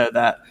 I know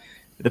that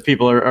the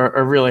people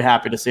are really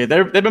happy to see it.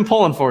 They've been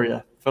pulling for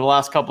you for the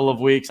last couple of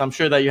weeks. I'm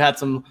sure that you had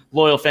some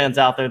loyal fans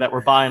out there that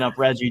were buying up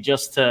Reggie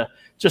just to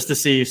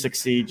see you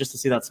succeed, just to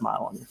see that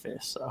smile on your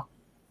face. So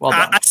well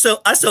done.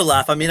 I still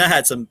laugh. I mean, I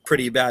had some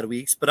pretty bad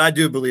weeks, but I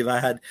do believe I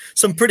had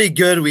some pretty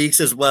good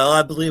weeks as well.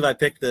 I believe I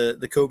picked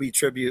the Kobe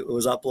tribute. It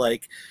was up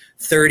like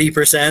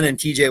 30%, and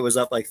TJ was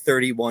up like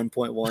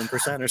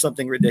 31.1% or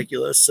something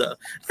ridiculous. So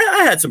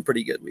I had some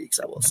pretty good weeks,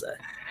 I will say.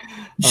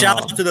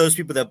 Shout out to those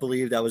people that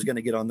believed I was going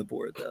to get on the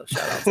board, though.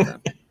 Shout out to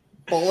them.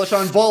 Bullish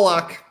on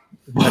Bullock.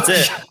 That's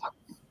it.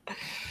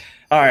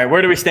 All right,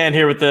 where do we stand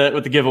here with the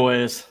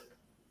giveaways?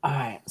 All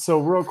right, so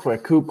real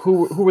quick, who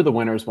were the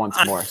winners once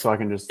more, so I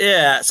can just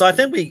so I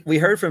think we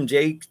heard from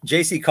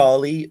JC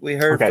Cawley, we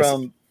heard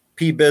from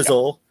P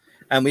Bizzle,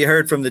 and we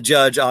heard from the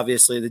judge.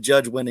 Obviously, the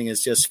judge winning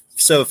is just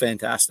so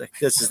fantastic.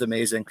 This is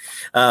amazing,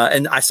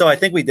 and I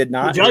think we did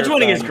not. The judge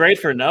winning is great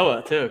for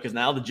Noah too, because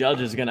now the judge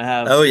is going to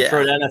have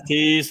for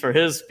NFTs for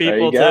his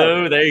people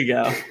too. There you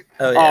go.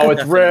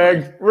 It's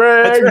rigged.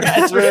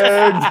 It's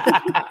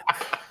rigged.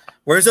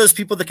 Where's those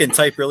people that can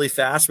type really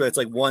fast, where it's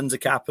like one's a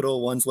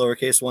capital, one's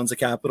lowercase, one's a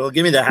capital?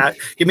 Give me the hat.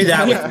 Give me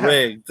that with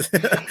rigged.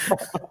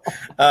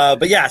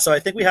 But yeah, so I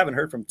think we haven't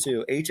heard from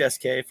 2.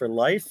 HSK for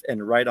life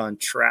and Right on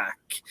Track.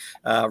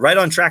 Right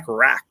on Track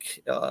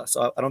Rack.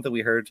 So I don't think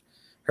we heard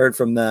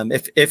from them.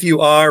 If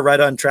you are Right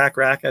on Track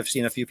Rack, I've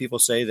seen a few people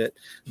say that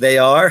they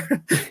are.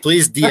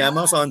 Please DM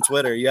us on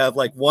Twitter. You have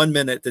like 1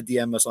 minute to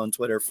DM us on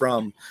Twitter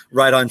from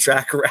Right on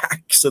Track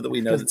Rack so that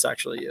we know it's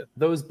actually you.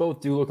 Those both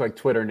do look like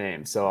Twitter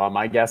names. So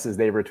my guess is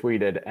they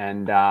retweeted,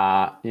 and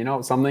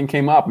something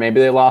came up. Maybe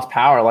they lost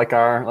power, like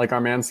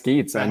our man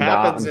Skeets. That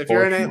happens. If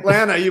you're in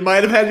Atlanta, you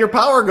might have had your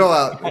power go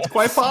out. It's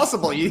quite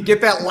possible. You get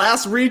that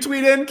last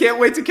retweet in. Can't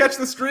wait to catch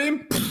the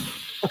stream.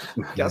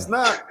 Guess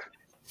not.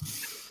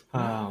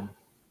 All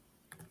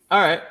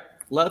right.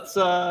 Let's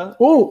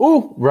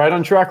Right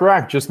on track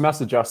rack just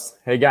messaged us.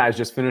 Hey guys,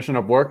 just finishing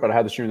up work, but I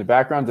had the stream in the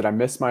background. Did I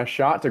miss my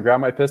shot to grab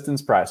my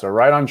Pistons prize? So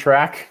right on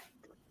track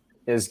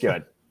is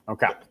good.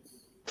 Okay.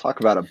 Talk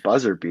about a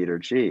buzzer beater.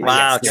 Gee.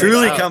 Wow,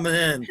 truly coming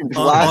in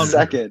last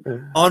second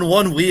on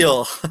one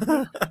wheel.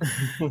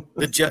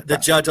 The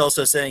judge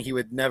also saying he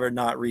would never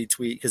not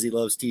retweet because he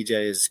loves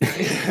TJ's.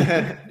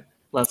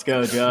 Let's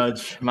go,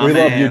 Judge.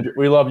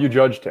 We love you,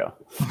 Judge, too.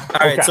 All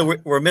right, so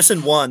we're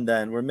missing one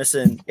then. We're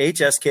missing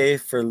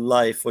HSK for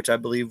life, which I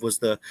believe was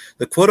the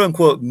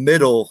quote-unquote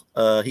middle.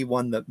 He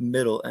won the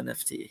middle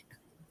NFT.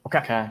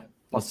 Okay.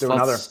 Let's do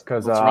another. Let's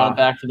run it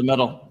back to the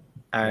middle.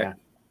 All right.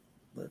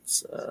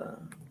 Let's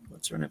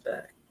run it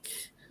back.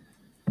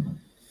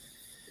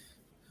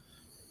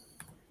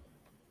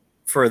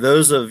 For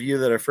those of you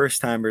that are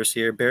first timers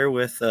here, bear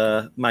with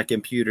my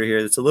computer here.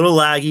 It's a little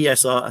laggy. I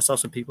saw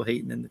some people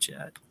hating in the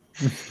chat.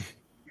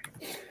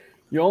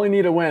 You only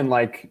need to win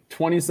like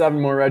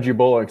 27 more Reggie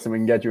Bullocks and we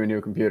can get you a new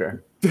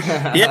computer.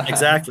 Yeah,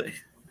 exactly.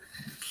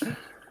 All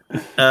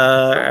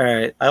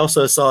right. I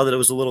also saw that it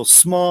was a little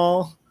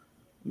small.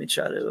 Let me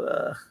try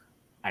to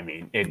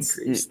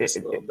increase this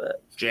a little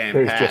bit.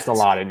 There's just a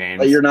lot of names.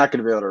 But you're not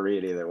going to be able to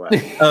read either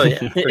way. Oh,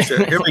 yeah, for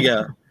sure. Here we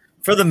go.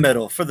 For the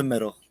middle.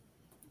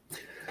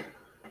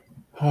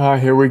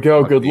 Here we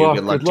go. Good luck.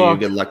 Good luck to you.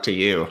 Good luck to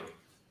you.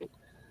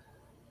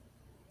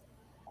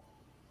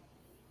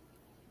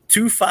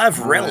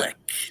 2-5 Relic.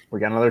 We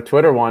got another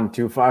Twitter one.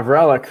 2-5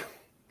 Relic.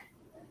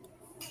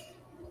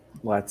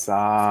 Let's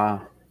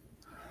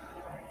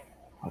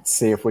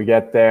see if we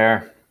get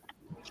there.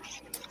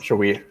 Should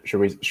we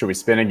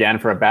spin again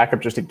for a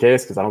backup just in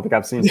case? Because I don't think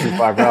I've seen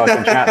 2-5 Relic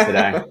in chat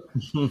today.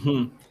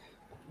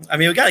 I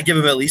mean, we got to give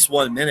him at least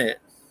 1 minute.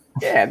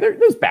 Yeah,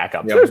 there's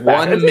backups. Yeah, there's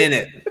 1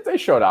 minute. If they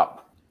showed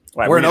up.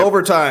 Right, we're in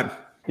overtime.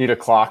 Need a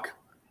clock.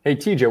 Hey,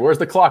 TJ, where's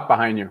the clock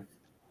behind you?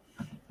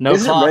 No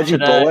clock Reggie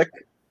today. Bullock?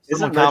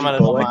 Isn't Reggie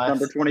Bullock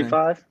number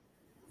 25?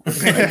 Yeah,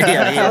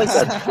 I feel like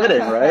that's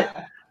fitting, right?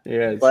 He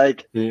is.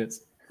 He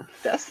is.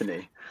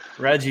 Destiny.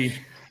 Reggie.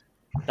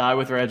 Die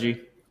with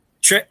Reggie.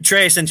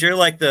 Trey, since you're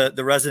like the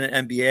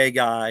resident NBA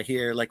guy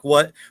here, like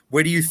where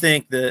do you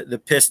think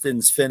the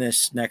Pistons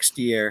finish next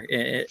year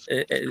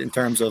in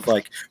terms of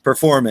like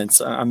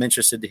performance? I'm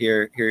interested to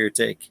hear your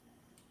take.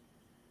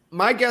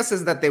 My guess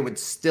is that they would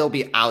still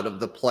be out of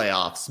the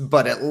playoffs,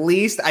 but at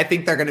least I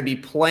think they're going to be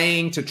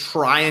playing to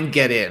try and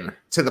get in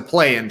to the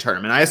play-in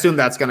tournament. I assume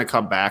that's going to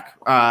come back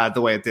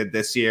the way it did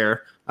this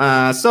year.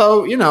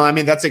 So,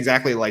 that's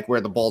exactly like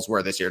where the Bulls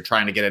were this year,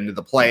 trying to get into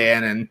the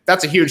play-in, and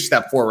that's a huge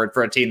step forward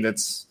for a team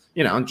that's,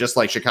 just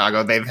like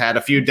Chicago. They've had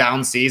a few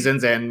down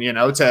seasons, and,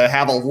 to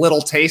have a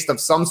little taste of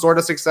some sort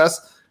of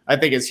success, I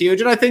think is huge.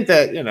 And I think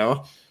that,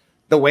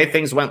 the way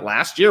things went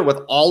last year with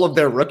all of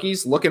their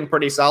rookies looking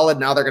pretty solid.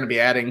 Now they're going to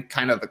be adding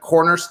kind of the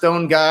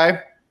cornerstone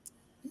guy.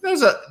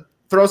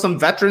 Throw some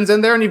veterans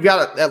in there, and you've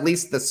got at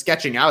least the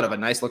sketching out of a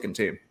nice looking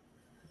team.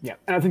 Yeah,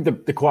 and I think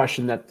the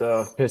question that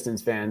the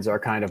Pistons fans are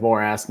kind of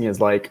more asking is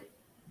like,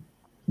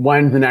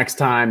 when's the next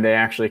time they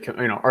actually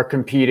are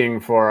competing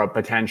for a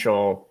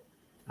potential,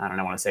 I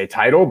don't want to say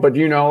title, but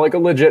like a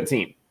legit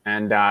team.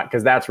 And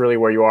because that's really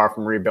where you are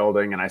from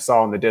rebuilding. And I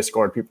saw in the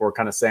Discord, people were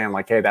kind of saying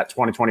like, hey, that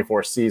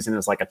 2024 season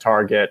is like a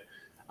target.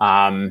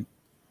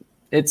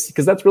 It's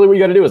because that's really what you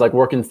got to do is like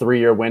work in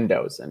 3-year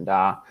windows. And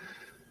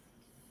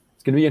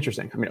it's going to be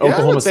interesting. I mean,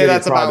 Oklahoma City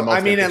that's about,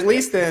 at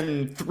least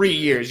in 3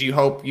 years, you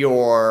hope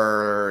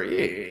you're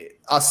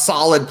a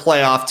solid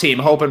playoff team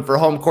hoping for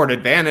home court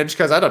advantage.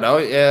 Because I don't know,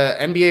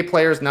 NBA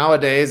players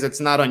nowadays, it's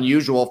not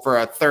unusual for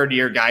a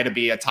third-year guy to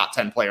be a top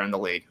 10 player in the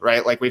league,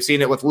 right? Like we've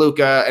seen it with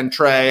Luka and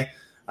Trey.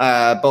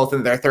 Both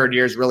in their third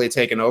years really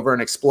taking over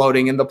and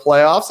exploding in the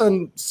playoffs.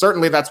 And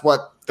certainly that's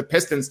what the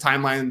Pistons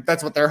timeline,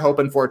 that's what they're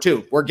hoping for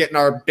too. We're getting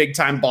our big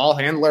time ball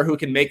handler who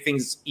can make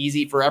things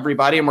easy for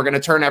everybody. And we're going to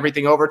turn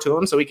everything over to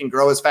him so he can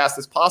grow as fast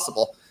as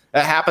possible.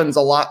 That happens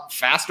a lot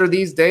faster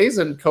these days.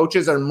 And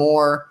coaches are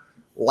more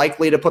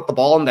likely to put the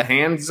ball in the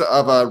hands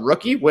of a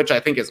rookie, which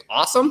I think is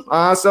awesome.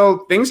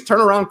 So things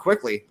turn around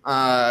quickly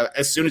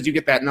as soon as you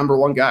get that number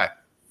one guy.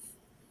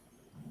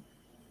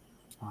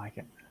 I like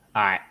it.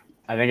 All right.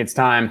 I think it's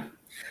time.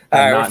 All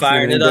right, we're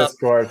firing it up.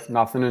 Discord,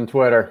 nothing in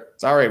Twitter.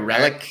 Sorry,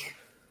 Relic.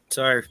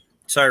 Sorry,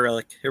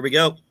 Relic. Here we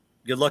go.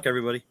 Good luck,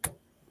 everybody.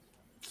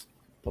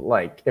 But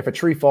like, if a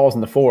tree falls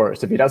in the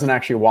forest, if he doesn't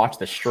actually watch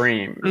the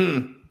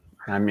stream,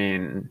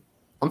 I'm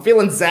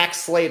feeling Zach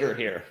Slater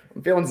here.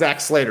 I'm feeling Zach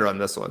Slater on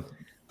this one.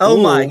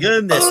 Oh my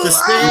goodness, the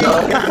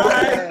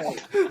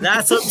spin!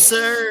 That's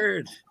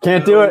absurd.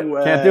 Can't do it.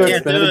 Can't do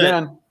it. Spin it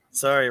again.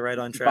 Sorry, right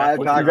on track.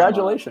 Well,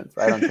 congratulations,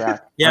 right on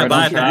track. Yeah,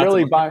 buy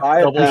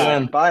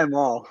them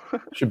all.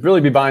 Should really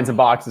be buying some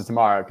boxes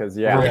tomorrow because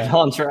right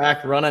on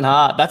track, running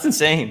hot. That's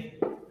insane.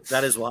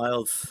 That is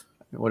wild.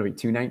 What are we,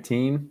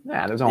 219?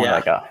 Yeah, there's only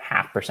like a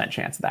 0.5%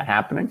 chance of that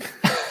happening.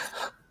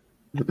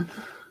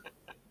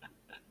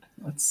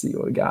 Let's see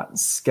what we got.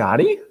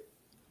 Scotty?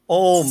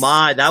 Oh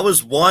my, that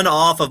was one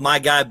off of my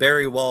guy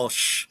Barry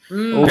Walsh.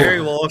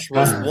 Barry Walsh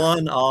was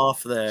one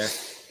off there.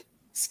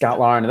 Scott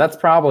Larner. That's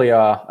probably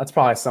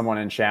someone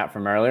in chat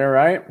from earlier,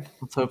 right?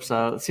 Let's hope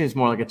so. It seems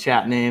more like a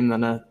chat name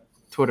than a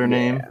Twitter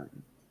name.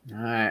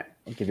 All right.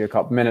 I'll give you a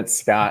couple minutes,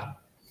 Scott.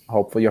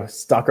 Hopefully you're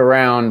stuck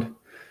around.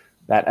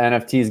 That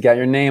NFT's got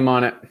your name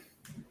on it.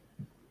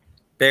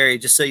 Barry,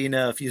 just so you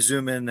know, if you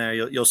zoom in there,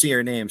 you'll see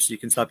your name, so you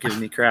can stop giving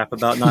me crap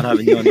about not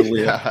having you on the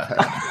wheel.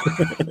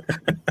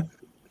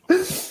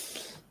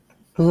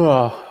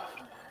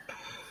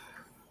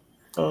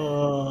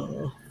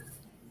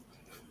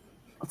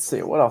 Let's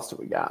see. What else do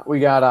we got? We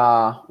got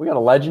a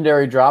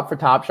legendary drop for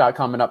Top Shot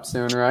coming up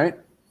soon, right?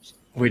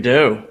 We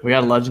do. We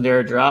got a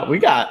legendary drop. We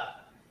got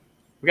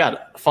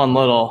a fun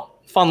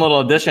little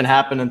addition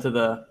happening to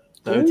the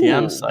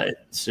OTM site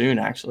soon.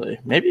 Actually,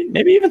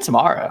 maybe even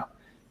tomorrow.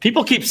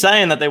 People keep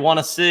saying that they want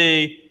to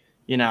see,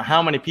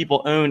 how many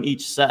people own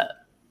each set.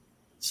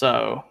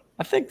 So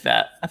I think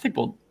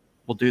we'll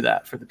do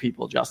that for the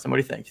people. Justin, what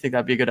do you think? You think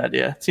that'd be a good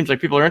idea? It seems like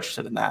people are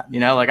interested in that.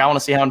 I want to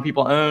see how many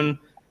people own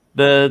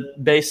the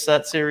base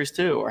set series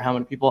 2, or how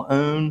many people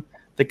own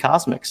the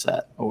cosmic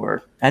set,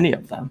 or any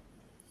of them.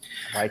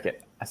 I like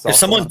it. If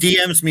someone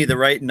DMs me the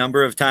right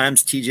number of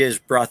times TJ has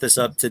brought this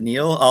up to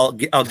Neil,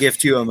 I'll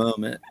gift you a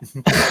moment.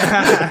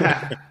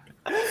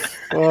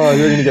 Oh,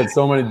 you're gonna get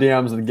so many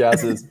DMs with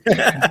guesses.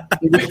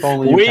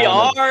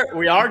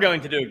 We are going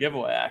to do a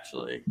giveaway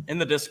actually in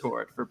the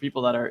Discord for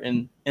people that are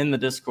in the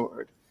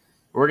Discord.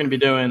 We're going to be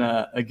doing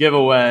a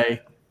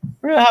giveaway.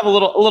 We're going to have a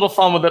little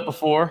fun with it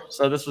before.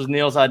 So this was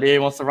Neil's idea. He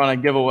wants to run a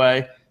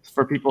giveaway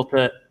for people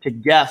to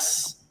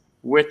guess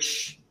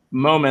which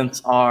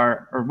moments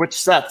or which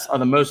sets are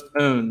the most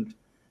owned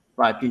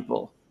by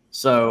people.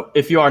 So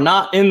if you are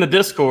not in the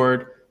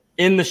Discord,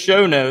 in the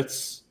show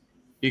notes,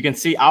 you can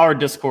see our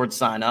Discord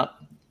sign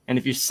up. And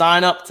if you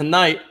sign up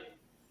tonight,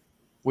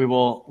 we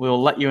will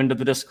let you into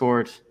the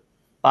Discord,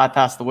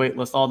 bypass the wait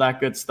list, all that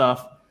good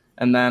stuff.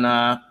 And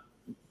then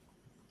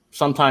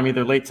sometime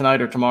either late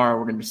tonight or tomorrow,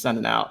 we're going to be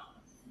sending out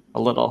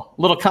a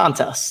little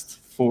contest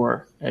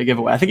for a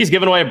giveaway. I think he's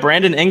giving away a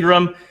Brandon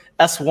Ingram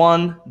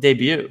S1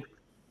 debut.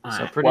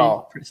 So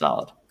pretty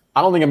solid.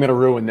 I don't think I'm going to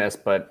ruin this,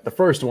 but the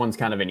first one's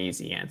kind of an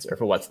easy answer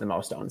for what's the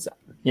most owned set.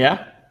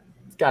 Yeah?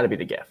 It's got to be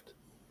the gift.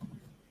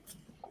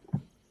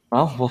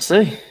 Well, we'll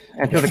see.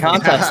 Enter the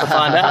contest to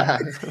find out.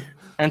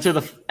 Enter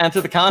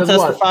the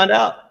contest to find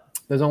out.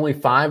 There's only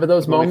 5 of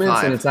those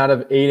moments, and it's out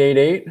of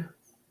 888.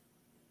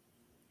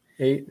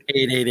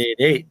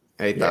 8888.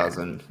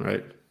 8,000,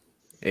 right?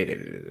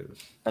 888.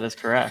 That is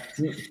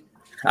correct.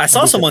 I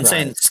saw someone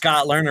saying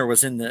Scott Lerner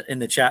was in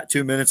the chat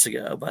 2 minutes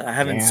ago, but I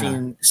haven't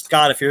seen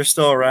Scott. If you're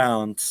still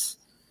around,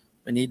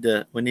 we need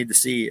to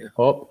see you.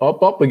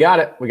 Oh, we got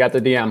it. We got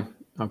the DM.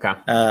 Okay.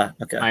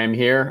 Okay. I am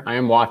here. I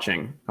am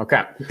watching.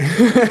 Okay.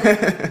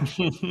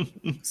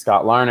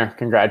 Scott Larner,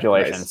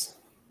 congratulations. Nice.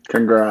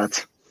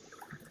 Congrats.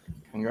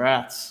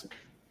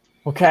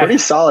 Okay. Pretty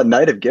solid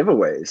night of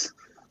giveaways.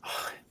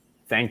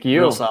 Thank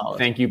you. Real solid.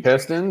 Thank you,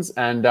 Pistons.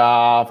 And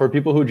for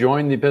people who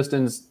joined the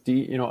Pistons,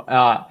 the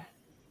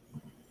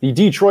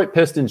Detroit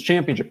Pistons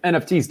Championship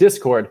NFTs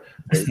Discord,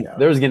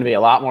 there's going to be a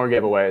lot more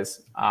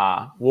giveaways.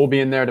 We'll be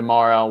in there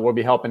tomorrow. We'll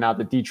be helping out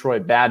the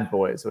Detroit Bad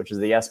Boys, which is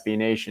the SB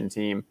Nation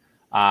team,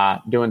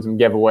 doing some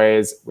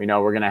giveaways. We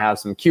know we're going to have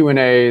some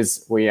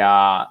Q&As.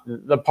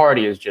 The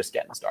party is just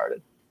getting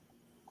started.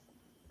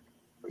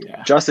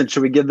 Yeah. Justin,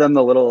 should we give them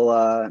the little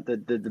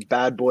the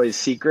Bad Boys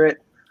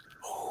secret?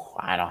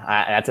 I don't.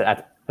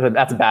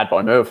 That's a bad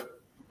boy move.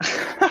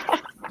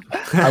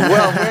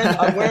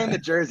 I'm wearing the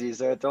jersey,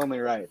 so it's only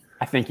right.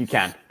 I think you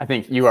can. I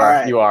think you are.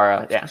 Right. You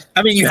are. Yeah.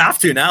 I mean, you have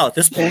to now at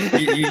this point.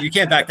 you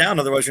can't back down,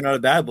 otherwise you're not a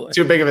bad boy.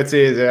 Too big of a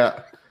tease,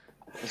 yeah.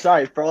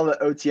 Sorry for all the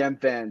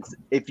OTM fans.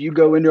 If you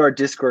go into our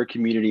Discord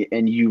community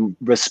and you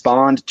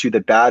respond to the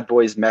Bad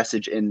Boys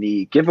message in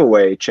the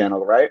giveaway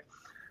channel, right?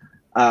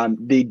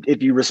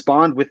 If you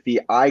respond with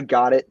the "I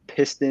got it"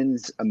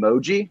 Pistons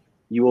emoji,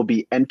 you will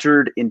be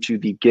entered into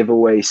the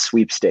giveaway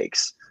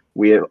sweepstakes.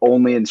 We have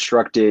only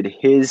instructed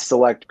his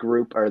select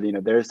group, or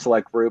their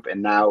select group,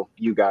 and now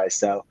you guys.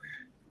 So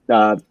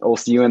we'll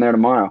see you in there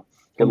tomorrow.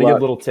 Let me give a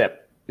little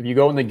tip. If you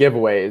go in the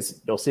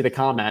giveaways, you'll see the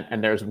comment,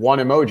 and there's one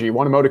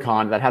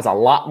emoticon that has a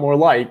lot more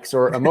likes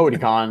or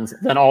emoticons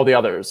than all the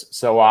others.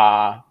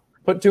 So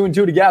put 2 and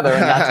 2 together,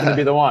 and that's going to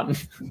be the one.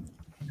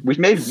 We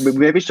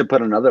maybe should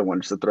put another one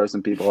just to throw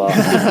some people off.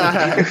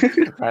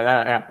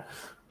 Right,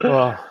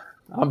 yeah.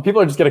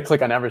 People are just going to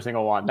click on every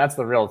single one. That's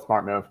the real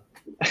smart move.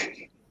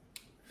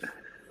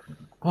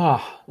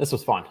 This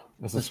was fun.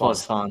 This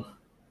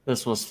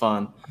was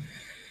fun.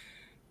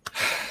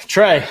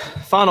 Trey,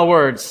 final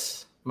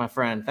words, my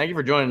friend. Thank you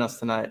for joining us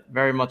tonight.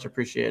 Very much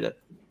appreciate it.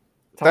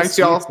 Thanks,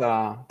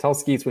 y'all. Tell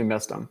Skeets we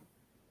missed him.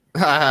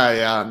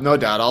 Yeah, no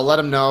doubt. I'll let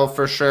him know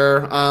for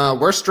sure.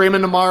 We're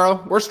streaming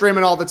tomorrow. We're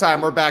streaming all the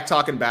time. We're back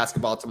talking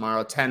basketball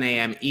tomorrow, 10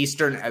 a.m.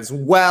 Eastern as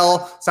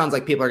well. Sounds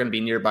like people are going to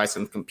be nearby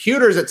some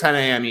computers at 10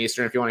 a.m.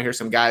 Eastern if you want to hear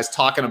some guys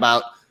talking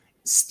about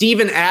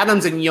Steven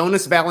Adams and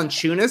Jonas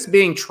Valanciunas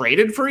being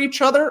traded for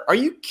each other. Are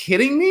you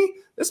kidding me?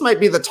 This might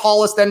be the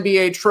tallest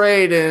NBA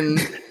trade in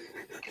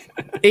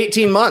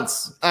 18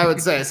 months, I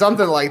would say,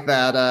 something like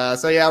that.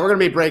 So yeah, we're going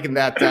to be breaking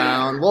that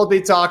down. We'll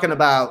be talking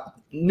about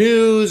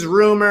news,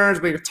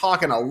 rumors. We're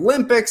talking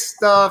Olympic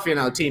stuff.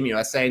 Team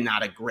USA,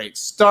 not a great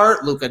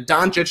start. Luka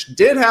Doncic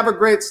did have a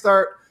great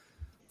start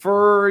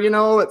for,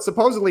 it's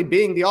supposedly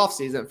being the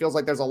offseason. It feels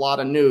like there's a lot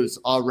of news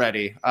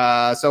already.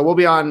 So we'll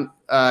be on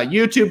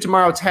YouTube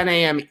tomorrow, 10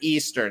 a.m.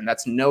 Eastern.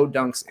 That's No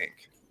Dunks Inc.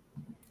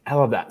 I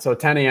love that. So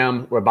 10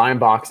 a.m., we're buying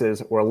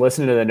boxes. We're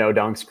listening to the No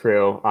Dunks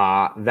crew.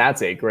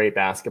 That's a great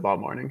basketball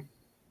morning.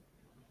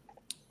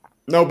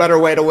 No better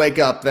way to wake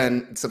up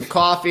than some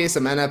coffee,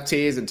 some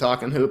NFTs, and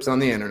talking hoops on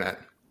the internet.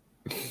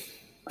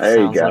 There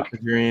you go. Like a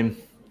dream.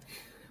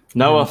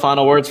 Noah,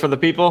 final words for the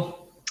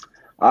people?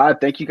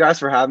 Thank you guys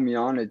for having me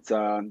on. It's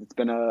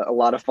been a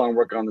lot of fun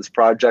working on this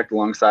project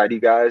alongside you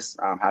guys.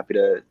 I'm happy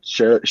to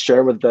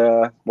share with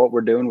what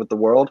we're doing with the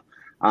world.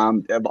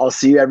 I'll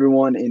see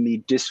everyone in the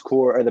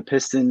Discord or the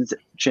Pistons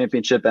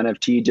Championship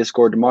NFT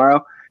Discord tomorrow.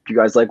 If you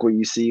guys like what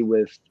you see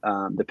with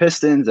the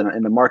Pistons and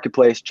in the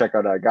marketplace, check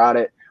out I Got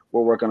It.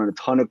 We're working on a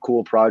ton of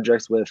cool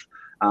projects with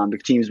the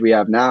teams we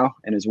have now,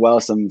 and as well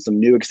some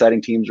new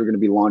exciting teams we're going to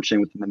be launching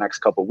within the next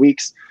couple of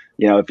weeks.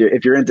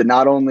 If you're into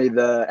not only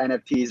the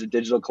NFTs or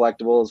digital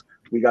collectibles,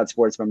 we got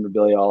sports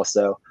memorabilia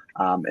also,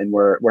 and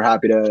we're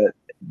happy to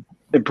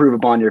improve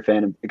upon your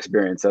fan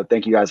experience. So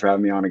thank you guys for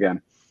having me on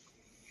again.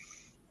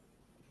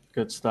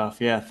 Good stuff.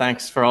 Yeah,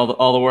 thanks for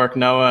all the work,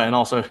 Noah, and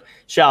also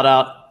shout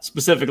out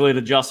specifically to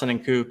Justin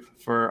and Coop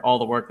for all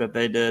the work that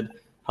they did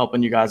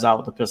helping you guys out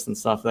with the Piston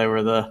stuff. They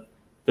were the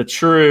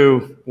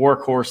true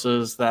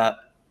workhorses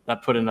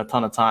that put in a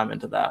ton of time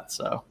into that.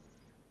 So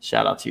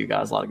shout out to you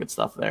guys. A lot of good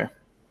stuff there.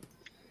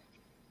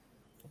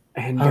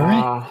 And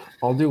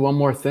I'll do one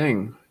more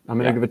thing. I'm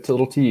going to give it a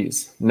little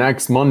tease.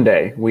 Next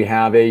Monday, we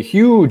have a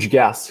huge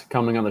guest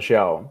coming on the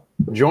show,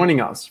 joining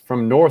us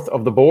from north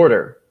of the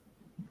border.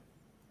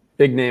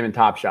 Big name in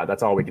Top Shot.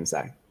 That's all we can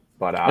say.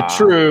 But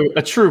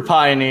a true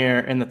pioneer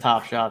in the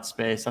Top Shot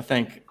space. I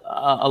think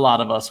a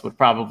lot of us would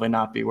probably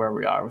not be where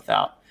we are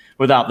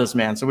without this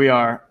man. So we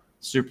are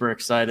super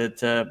excited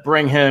to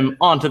bring him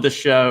onto the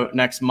show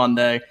next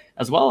Monday,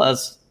 as well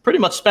as pretty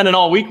much spending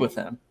all week with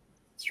him.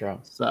 That's true.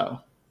 So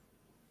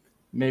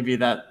maybe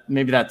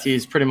that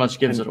tease pretty much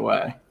gives it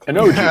away. An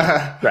OG.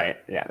 Right.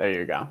 Yeah, there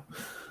you go.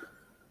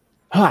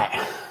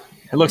 Hi.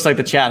 It looks like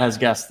the chat has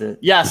guessed it.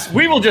 Yes,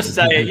 we will just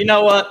say it. You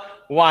know what?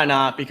 Why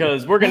not?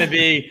 Because we're going to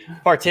be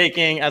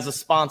partaking as a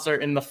sponsor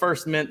in the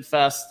First Mint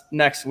Fest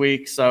next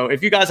week. So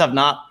if you guys have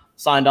not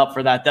signed up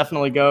for that,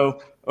 definitely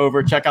go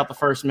over, check out the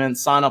First Mint,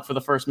 sign up for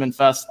the First Mint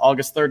Fest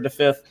August 3rd to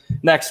 5th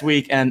next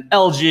week. And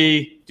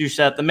LG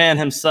Duchette, the man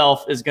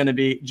himself, is going to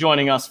be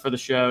joining us for the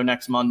show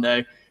next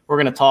Monday. We're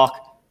going to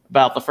talk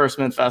about the First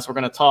Mint Fest. We're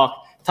going to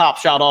talk Top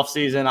Shot off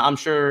season. I'm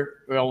sure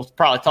we'll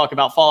probably talk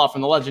about Fallout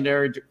from the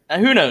Legendary.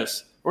 And who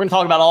knows? We're going to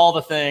talk about all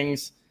the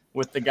things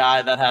with the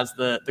guy that has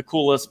the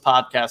coolest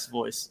podcast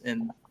voice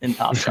in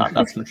Top Shot.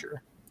 That's for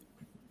sure.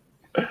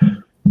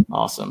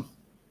 Awesome.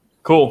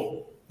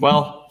 Cool.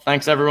 Well,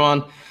 thanks,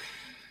 everyone.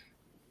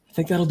 I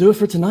think that'll do it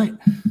for tonight.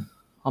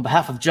 On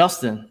behalf of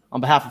Justin, on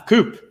behalf of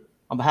Coop,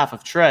 on behalf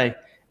of Trey,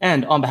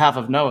 and on behalf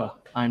of Noah,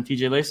 I'm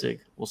TJ Lasig.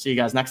 We'll see you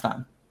guys next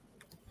time.